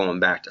again, we're going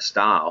back to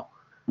style,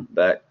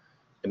 but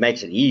it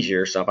makes it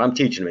easier. So if I'm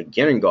teaching a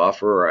beginning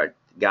golfer or a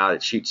guy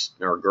that shoots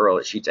or a girl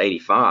that shoots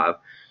 85,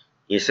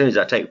 as soon as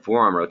I take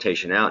forearm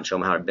rotation out and show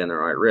them how to bend their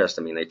right wrist,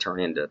 they turn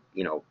into,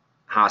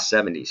 high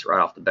 70s right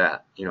off the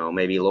bat,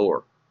 maybe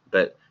lower.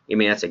 But,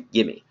 that's a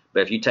gimme.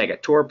 But if you take a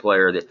tour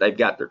player that they've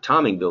got their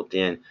timing built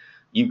in,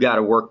 you've got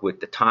to work with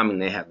the timing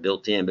they have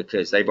built in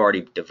because they've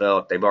already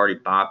developed, they've already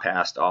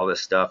bypassed all this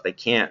stuff.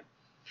 You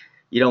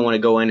don't want to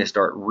go in and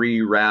start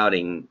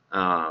rerouting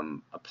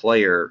a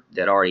player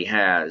that already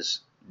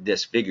has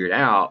this figured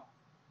out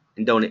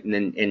and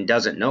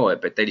doesn't know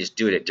it, but they just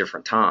do it at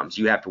different times.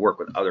 You have to work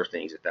with other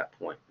things at that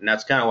point. And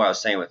that's kind of what I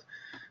was saying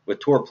with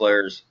tour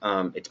players.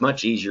 It's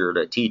much easier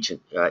to teach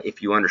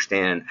if you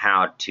understand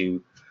how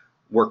to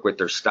work with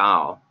their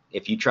style.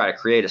 If you try to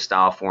create a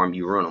style for them,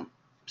 you ruin them.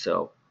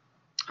 So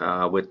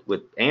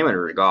with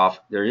amateur golf,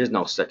 there is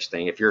no such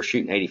thing. If you're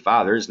shooting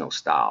 85, there is no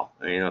style.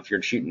 If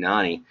you're shooting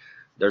 90,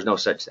 there's no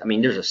such.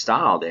 There's a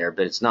style there,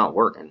 but it's not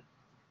working.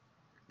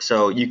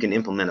 So you can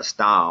implement a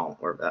style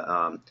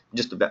or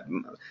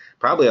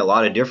probably a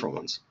lot of different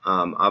ones.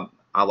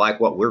 I like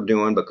what we're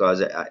doing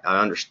because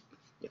I understand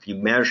if you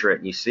measure it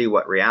and you see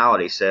what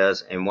reality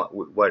says and what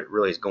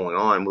really is going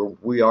on.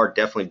 We are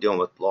definitely dealing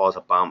with laws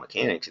of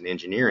biomechanics and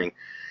engineering,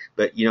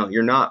 but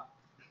you're not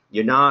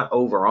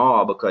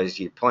overall because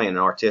you're playing an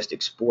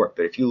artistic sport.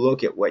 But if you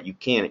look at what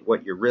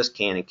your wrist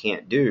can and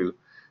can't do,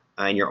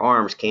 and your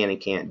arms can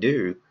and can't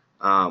do,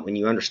 when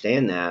you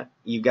understand that,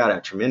 you've got a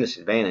tremendous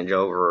advantage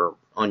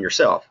on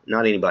yourself,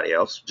 not anybody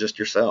else, just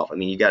yourself.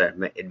 You got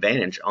an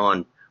advantage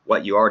on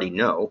what you already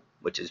know,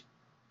 which is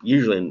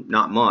usually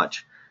not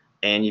much,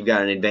 and you've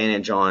got an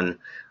advantage on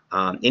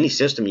any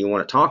system you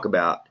want to talk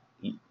about.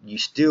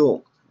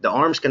 The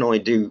arms can only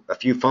do a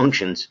few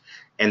functions,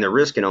 and the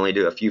wrist can only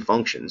do a few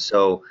functions.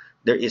 So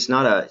it's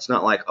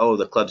not like, oh,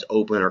 the club's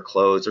open or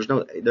closed.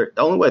 The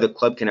only way the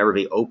club can ever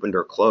be opened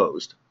or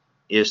closed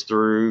is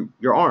through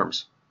your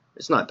arms.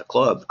 It's not the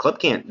club. The club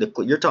can't.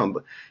 You're talking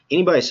about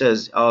anybody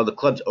says, "Oh, the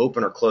club's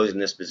open or closed in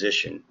this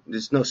position."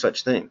 There's no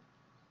such thing.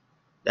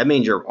 That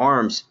means your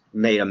arms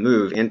made a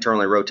move,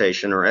 internally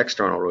rotation or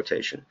external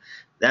rotation.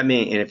 And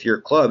if your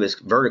club is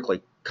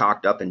vertically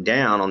cocked up and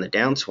down on the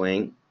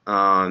downswing,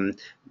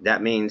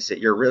 that means that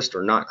your wrists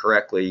are not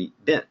correctly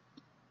bent.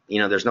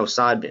 There's no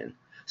side bend.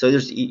 So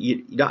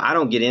I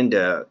don't get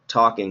into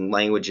talking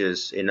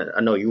languages, and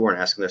I know you weren't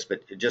asking this,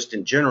 but just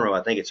in general,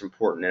 I think it's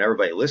important that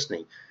everybody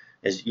listening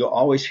is you'll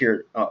always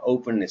hear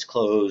open, it's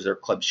closed, or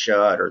club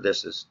shut, or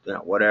this is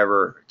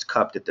whatever, it's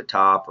cupped at the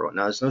top, or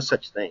no, there's no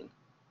such thing.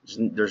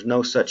 There's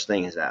no such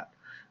thing as that.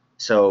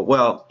 So,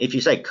 well, if you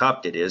say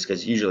cupped, it is,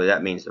 because usually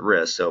that means the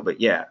wrist. So, but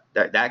yeah,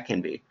 that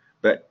can be.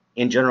 But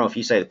in general, if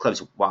you say the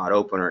club's wide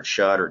open or it's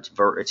shut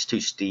or it's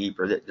too steep,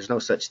 or there's no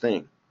such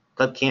thing.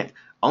 Club can't.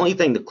 Only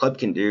thing the club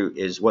can do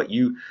is what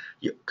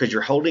because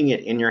you're holding it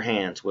in your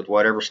hands with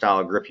whatever style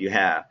of grip you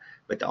have.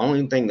 But the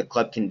only thing the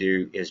club can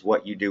do is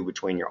what you do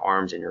between your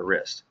arms and your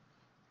wrist.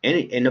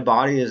 And the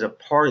body is a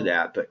part of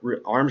that, but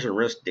arms and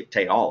wrists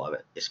dictate all of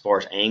it as far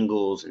as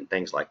angles and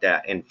things like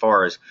that. And as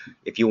far as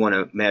if you want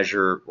to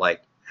measure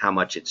like how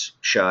much it's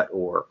shut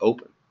or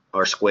open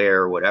or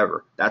square or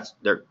whatever,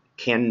 there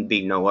can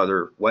be no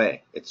other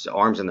way. It's the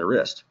arms and the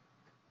wrist.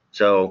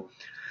 So,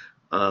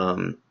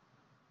 and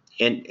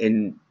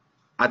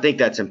I think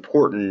that's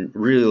important,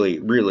 really,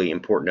 really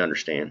important to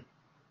understand.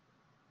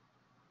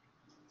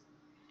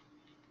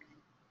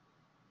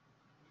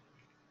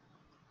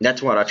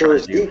 That's what I try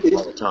to do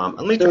all the time.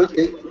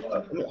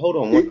 Hold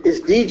on. Is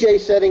DJ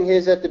setting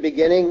his at the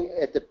beginning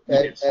at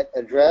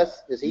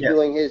address? Is he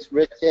doing his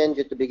wrist hinge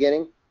at the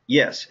beginning?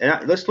 Yes,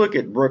 and let's look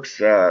at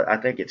Brooks. I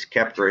think it's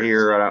Kepler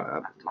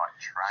here.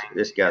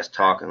 This guy's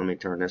talking. Let me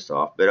turn this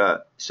off.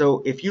 But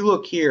so if you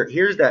look here,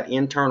 here's that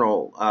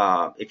internal.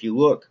 If you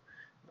look,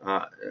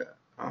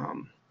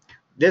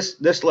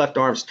 this left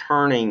arm's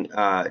turning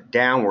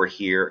downward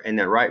here, and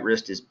the right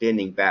wrist is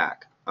bending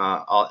back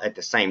all at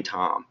the same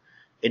time.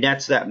 And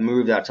that's that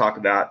move that I talk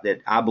about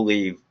that I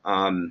believe,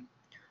 I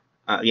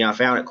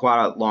found it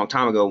quite a long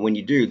time ago. When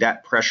you do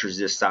that, pressures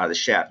this side of the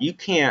shaft. You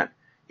can't,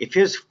 if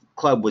his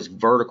club was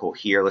vertical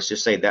here, let's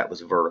just say that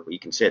was vertical. You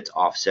can see it's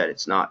offset.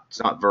 It's not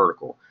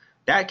vertical.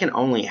 That can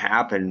only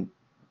happen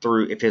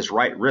through if his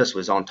right wrist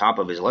was on top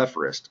of his left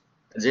wrist.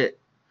 That's it.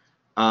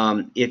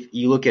 If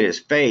you look at his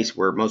face,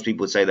 where most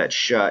people would say that's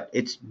shut,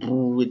 it's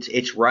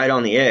right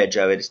on the edge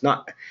of it. It's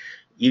not.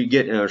 You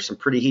get some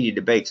pretty heated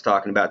debates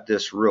talking about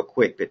this real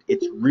quick, but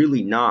it's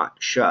really not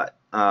shut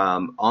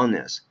on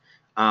this.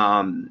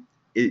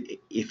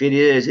 If it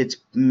is, it's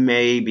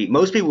maybe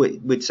most people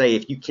would say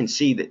if you can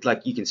see that,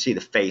 like you can see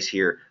the face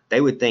here, they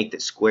would think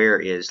that square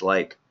is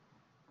like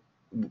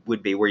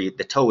would be where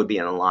the toe would be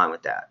in line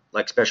with that.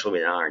 Like especially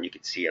with an iron, you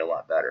could see it a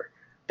lot better.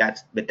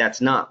 But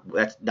that's not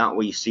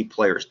what you see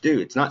players do.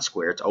 It's not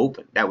square. It's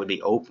open. That would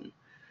be open.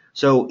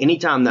 So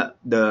anytime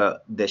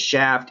the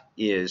shaft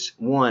is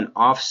one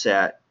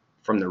offset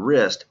from the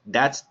wrist,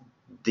 that's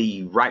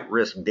the right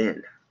wrist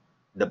bend,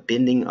 the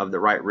bending of the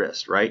right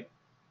wrist, right?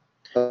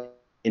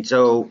 And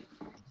so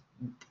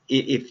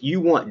if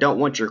you don't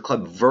want your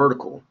club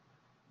vertical,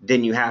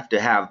 then you have to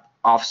have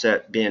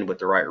offset bend with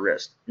the right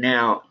wrist.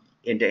 Now,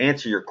 and to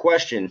answer your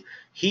question,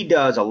 he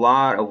does a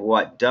lot of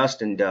what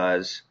Dustin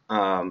does.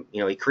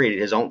 He created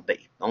his own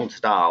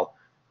style.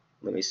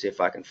 Let me see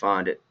if I can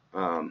find it.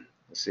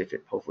 Let's see if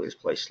it hopefully this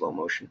plays slow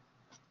motion.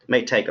 It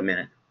may take a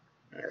minute.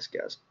 Yes,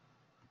 guys.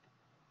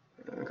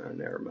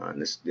 Never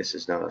mind. This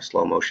is not a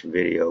slow motion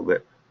video,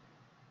 but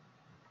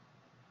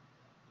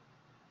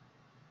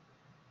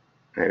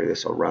maybe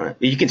this will run it.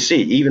 You can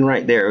see even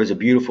right there, it was a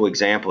beautiful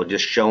example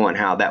just showing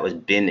how that was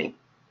bending.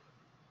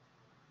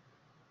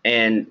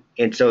 And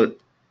so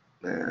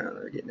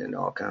they're getting into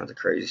all kinds of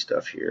crazy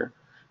stuff here.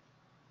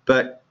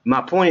 But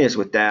my point is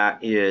with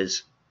that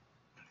is,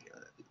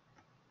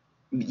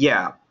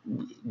 yeah,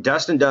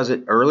 Dustin does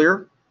it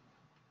earlier.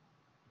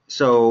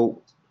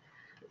 So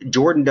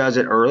Jordan does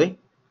it early.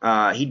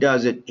 He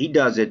does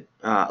it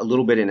a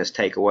little bit in his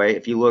takeaway.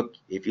 If you look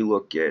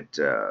at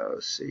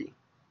let's see,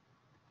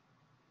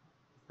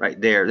 right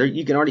there,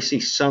 you can already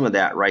see some of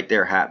that right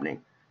there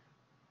happening.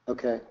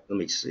 Okay. Let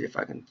me see if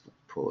I can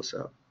pull this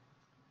up.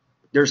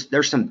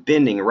 There's some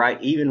bending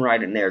even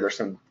right in there. There's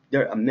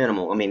a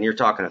minimal. I mean, you're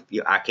talking a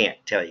few. I can't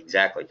tell you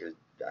exactly because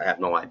I have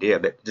no idea,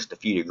 but just a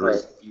few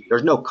degrees. Right.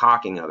 There's no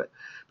cocking of it,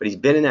 but he's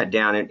bending that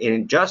down.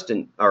 And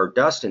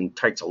Dustin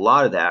takes a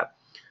lot of that,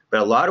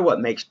 but a lot of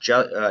what makes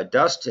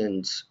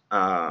Dustin's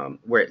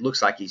where it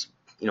looks like he's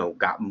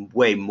got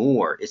way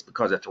more is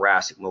because of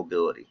thoracic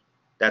mobility.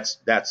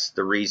 That's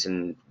the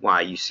reason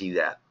why you see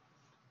that.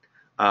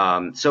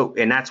 And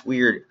that's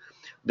weird.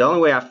 The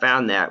only way I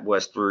found that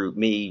was through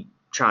me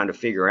trying to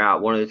figure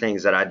out. One of the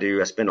things that I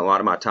do, I spend a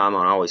lot of my time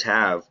on, I always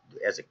have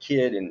as a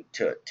kid and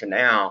to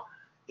now,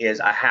 is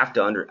I have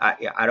to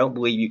I don't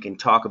believe you can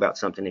talk about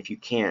something if you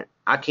can't.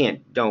 I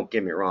can't, don't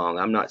get me wrong.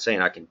 I'm not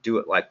saying I can do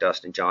it like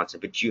Dustin Johnson,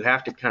 but you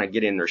have to kind of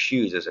get in their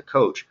shoes as a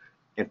coach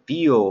and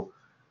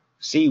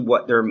see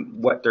what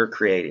they're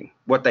creating,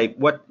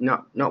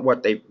 not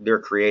what they're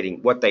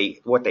creating, what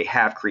they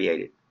have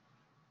created.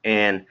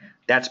 And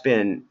that's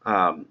been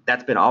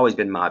always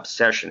been my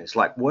obsession. It's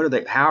like, why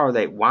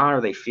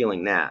are they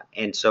feeling that?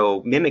 And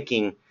so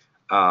mimicking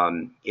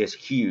is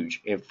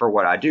huge for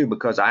what I do,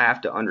 because I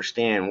have to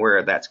understand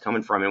where that's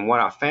coming from. And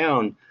what I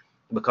found,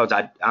 because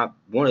I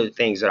one of the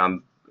things that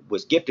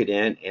was gifted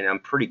in and I'm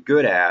pretty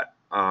good at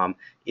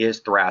is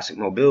thoracic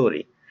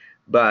mobility.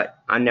 But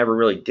I never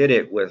really did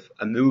it with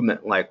a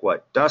movement like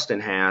what Dustin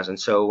has. And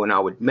so when I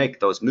would make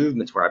those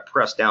movements where I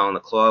press down on the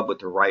club with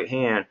the right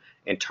hand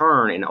and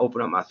turn and open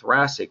up my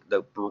thoracic,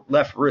 the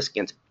left wrist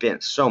gets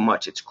bent so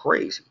much it's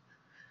crazy.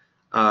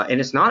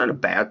 And it's not a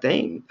bad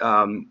thing.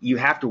 You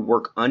have to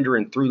work under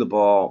and through the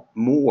ball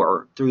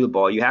more. Through the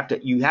ball, you have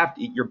to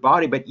your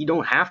body, but you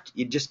don't have to.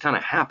 It just kind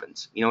of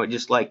happens. It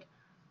just like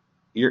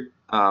you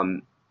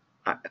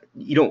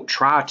don't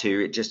try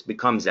to. It just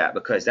becomes that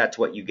because that's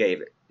what you gave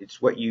it. It's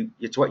what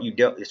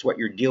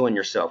you're dealing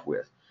yourself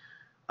with.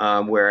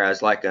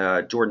 Whereas like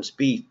Jordan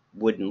Spieth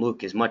wouldn't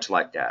look as much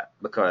like that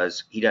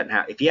because he doesn't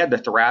have. If he had the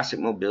thoracic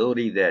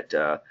mobility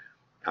that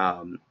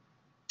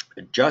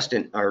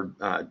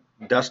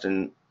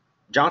Dustin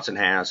Johnson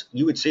has,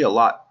 you would see a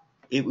lot.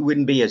 It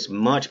wouldn't be as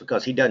much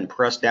because he doesn't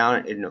press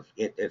down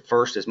at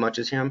first as much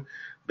as him,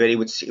 but it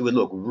would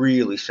look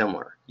really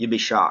similar. You'd be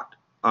shocked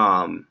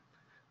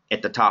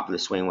at the top of the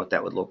swing what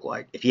that would look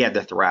like if he had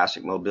the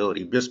thoracic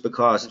mobility, just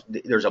because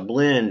there's a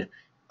blend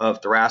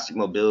of thoracic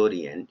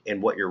mobility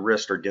and what your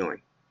wrists are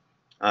doing.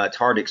 It's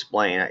hard to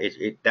explain.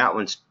 That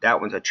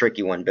one's a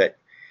tricky one, but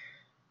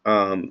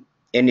and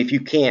if you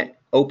can't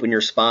open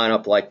your spine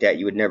up like that,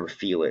 you would never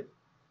feel it.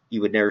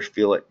 You would never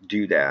feel it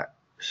do that.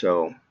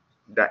 So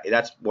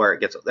that's where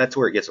it gets a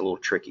little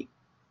tricky.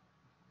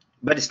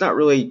 But it's not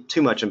really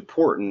too much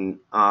important.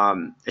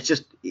 It's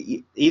just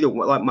either,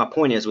 like my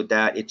point is with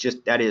that, it's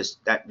just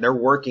that they're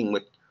working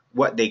with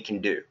what they can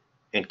do.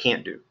 and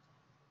can't do.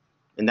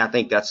 And I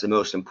think that's the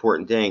most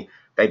important thing.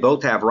 They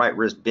both have right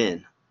wrist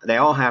bend. They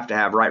all have to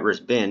have right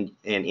wrist bend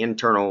and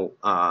internal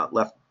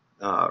left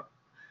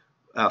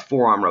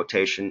forearm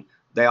rotation.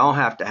 They all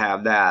have to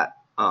have that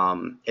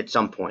at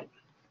some point.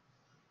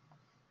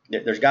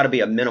 There's got to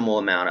be a minimal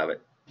amount of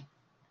it.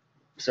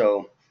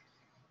 So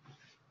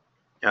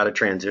out of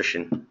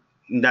transition.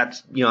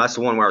 That's that's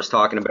the one where I was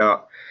talking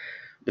about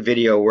the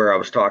video where I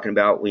was talking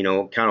about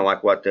kind of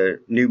like what the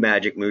new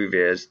magic move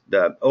is.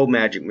 The old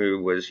magic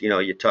move was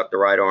you tuck the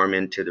right arm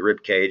into the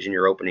rib cage and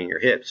you're opening your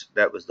hips.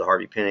 That was the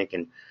Harvey Penick,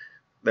 and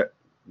but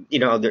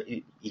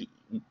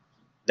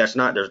that's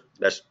not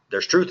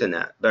there's truth in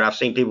that. But I've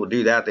seen people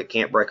do that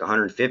can't break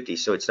 150,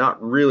 so it's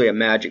not really a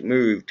magic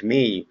move to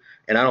me.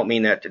 And I don't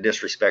mean that to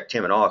disrespect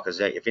him at all, because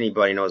if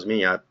anybody knows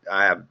me, I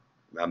have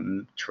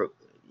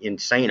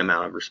insane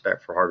amount of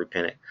respect for Harvey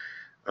Penick.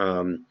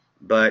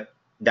 But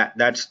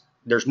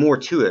there's more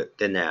to it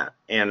than that.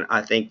 And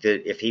I think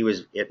that if he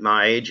was at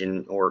my age,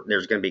 or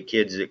there's going to be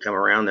kids that come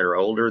around that are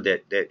older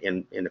that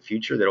in the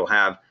future that'll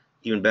have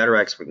even better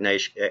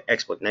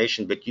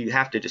explanation, but you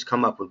have to just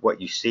come up with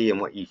what you see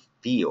and what you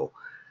feel.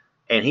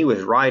 And he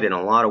was right in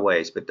a lot of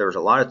ways, but there's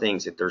a lot of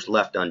things that there's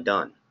left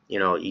undone.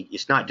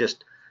 It's not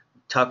just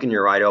tucking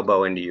your right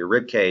elbow into your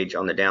rib cage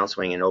on the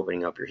downswing and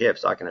opening up your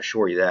hips. I can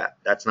assure you that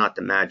that's not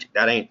the magic.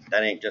 That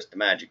ain't just the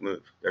magic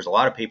move. There's a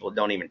lot of people that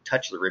don't even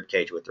touch the rib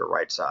cage with their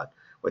right side,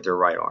 with their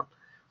right arm.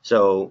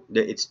 So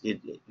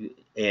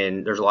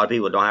and there's a lot of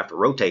people that don't have to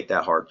rotate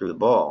that hard through the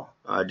ball.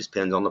 It just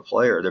depends on the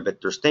player. But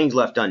there's things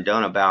left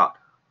undone about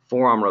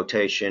forearm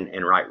rotation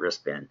and right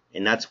wrist bend,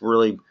 and that's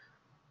really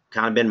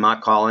kind of been my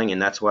calling,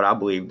 and that's what I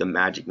believe the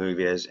magic move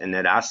is, and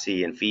that I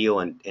see and feel,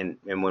 and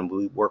when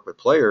we work with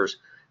players,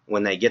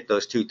 when they get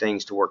those two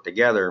things to work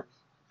together,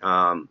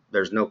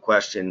 there's no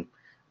question,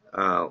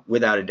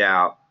 without a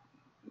doubt,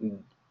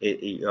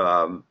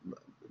 you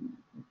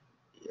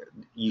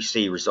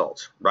see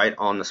results right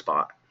on the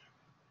spot.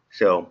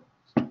 So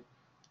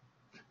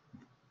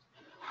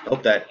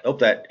hope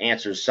that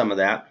answers some of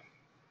that.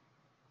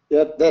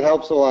 Yep, that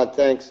helps a lot.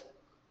 Thanks.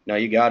 No,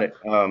 you got it.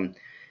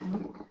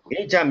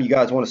 Anytime you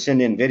guys want to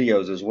send in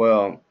videos as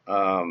well,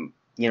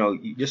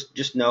 you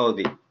just know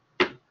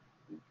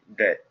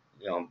that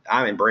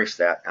I embrace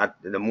that.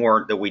 The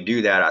more that we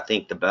do that, I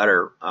think the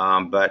better.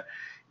 But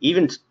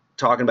even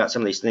talking about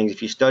some of these things,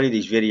 if you study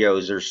these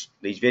videos,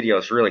 these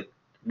videos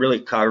really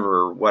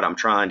cover what I'm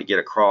trying to get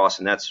across,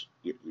 and that's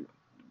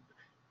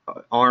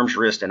arms,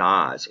 wrist, and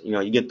eyes.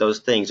 You get those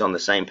things on the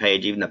same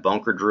page, even the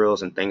bunker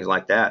drills and things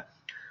like that.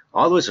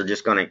 All those are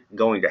just going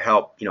to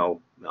help,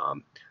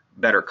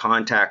 better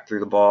contact through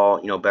the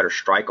ball, better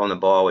strike on the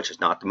ball, which is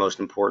not the most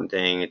important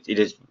thing. It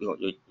is,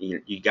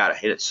 you got to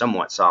hit it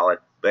somewhat solid,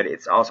 but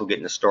it's also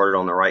getting it started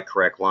on the right,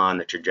 correct line,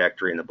 the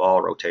trajectory, and the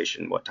ball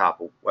rotation, what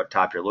top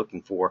you're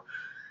looking for.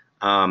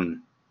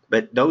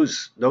 But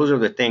those are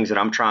the things that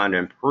I'm trying to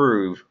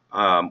improve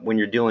when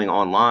you're dealing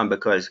online,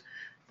 because,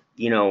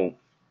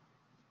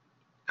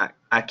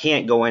 I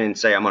can't go in and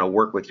say I'm going to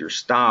work with your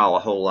style a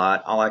whole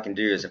lot. All I can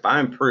do is if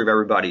I improve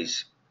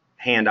everybody's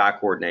hand-eye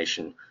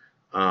coordination,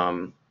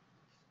 whether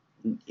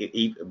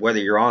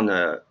you're on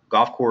the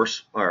golf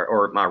course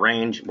or at my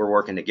range, we're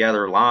working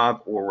together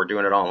live, or we're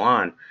doing it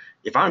online.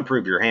 If I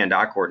improve your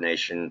hand-eye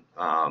coordination,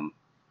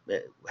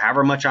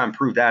 however much I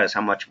improve that is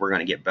how much we're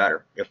going to get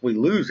better. If we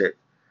lose it,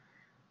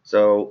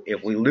 so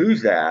if we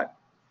lose that,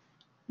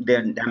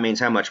 then that means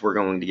how much we're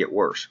going to get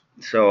worse.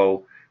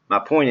 So my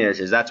point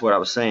is that's what I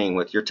was saying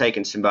with you're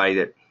taking somebody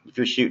that if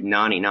you're shooting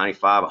 90,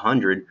 95,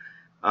 100,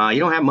 you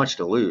don't have much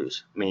to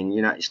lose. I mean,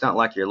 it's not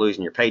like you're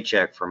losing your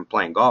paycheck from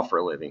playing golf for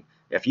a living.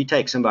 If you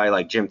take somebody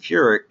like Jim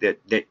Furyk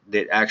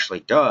that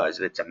actually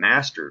that's a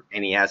master,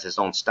 and he has his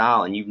own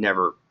style, and you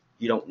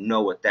don't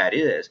know what that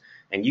is,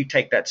 and you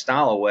take that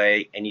style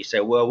away and you say,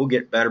 well, we'll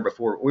get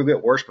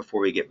worse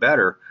before we get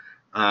better.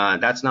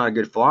 That's not a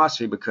good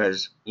philosophy,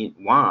 because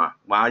why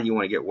do you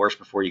want to get worse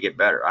before you get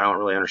better? I don't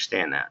really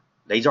understand that.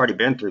 He's already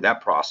been through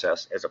that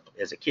process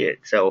as a kid,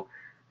 so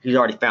he's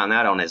already found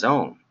that on his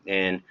own,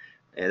 and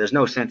there's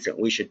no sense that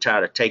we should try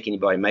to take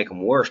anybody and make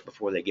them worse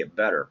before they get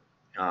better.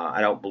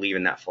 I don't believe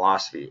in that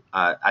philosophy.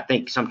 I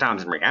think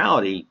sometimes in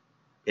reality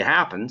it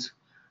happens.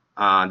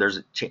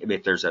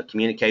 If there's a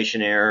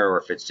communication error, or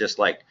if it's just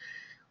like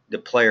the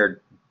player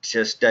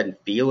just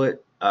doesn't feel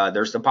it,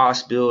 there's the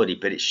possibility,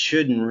 but it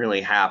shouldn't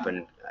really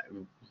happen.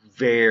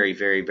 Very,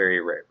 very,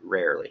 very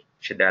rarely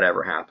should that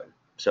ever happen.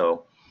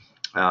 So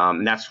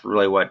that's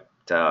really what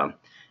I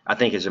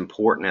think is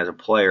important as a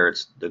player.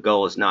 The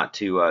goal is not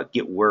to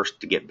get worse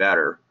to get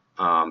better.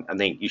 I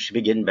think you should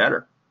be getting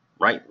better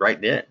right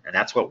then, and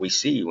that's what we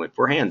see. If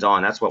we're hands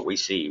on, that's what we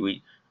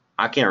see.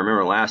 I can't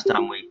remember the last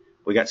time we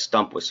got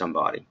stumped with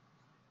somebody.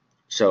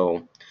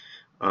 So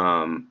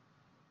I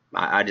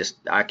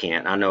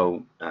can't. I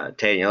know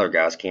Teddy and other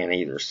guys can't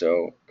either.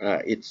 So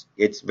it's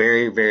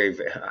very, very,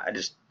 very,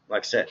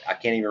 like I said, I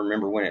can't even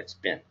remember when it's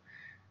been.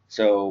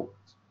 So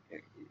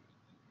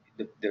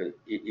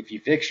if you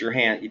fix your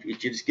hand, if you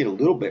just get a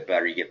little bit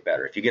better, you get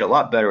better. If you get a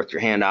lot better with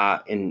your hand-eye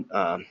and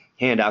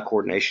hand-eye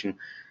coordination,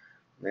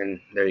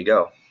 And there you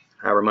go.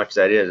 However much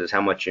that is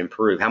how much you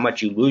improve. How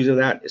much you lose of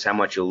that is how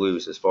much you'll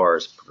lose as far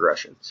as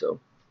progression. So,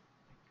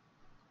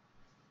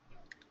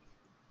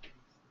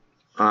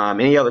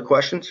 any other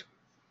questions?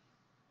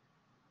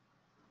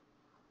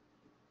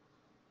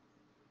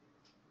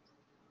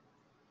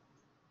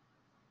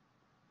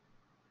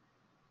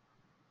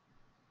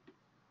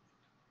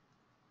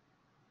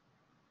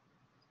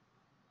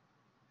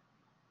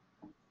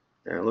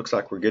 It looks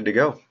like we're good to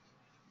go.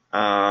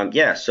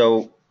 Yeah,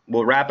 so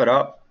we'll wrap it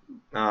up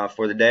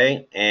for the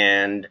day.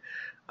 And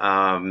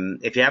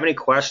if you have any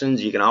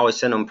questions, you can always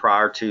send them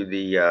prior to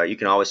the. You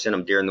can always send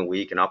them during the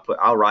week, and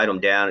I'll write them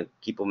down and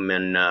keep them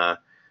in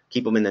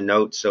the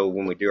notes. So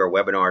when we do our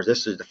webinars,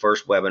 this is the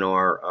first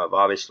webinar of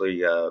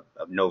obviously of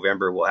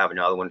November. We'll have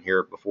another one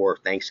here before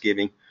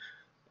Thanksgiving,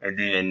 and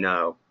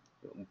then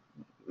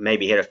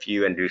maybe hit a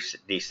few in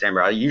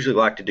December. I usually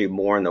like to do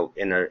more in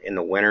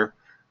the winter,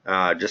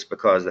 just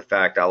because of the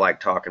fact I like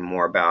talking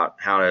more about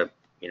how to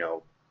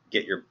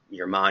get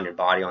your mind and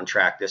body on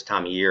track this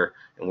time of year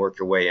and work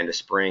your way into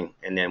spring.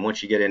 And then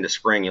once you get into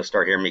spring, you'll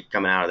start hearing me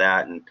coming out of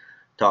that and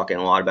talking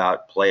a lot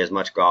about play as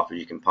much golf as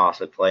you can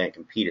possibly play and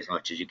compete as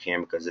much as you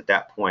can, because at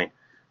that point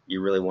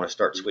you really want to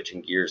start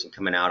switching gears and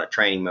coming out of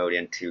training mode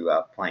into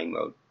playing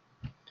mode.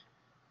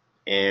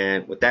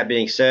 And with that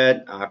being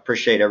said, I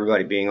appreciate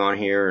everybody being on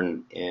here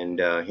and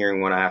hearing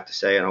what I have to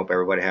say. I hope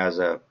everybody has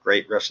a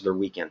great rest of their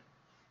weekend.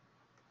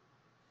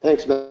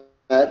 Thanks,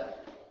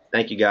 Matt.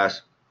 Thank you,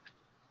 guys.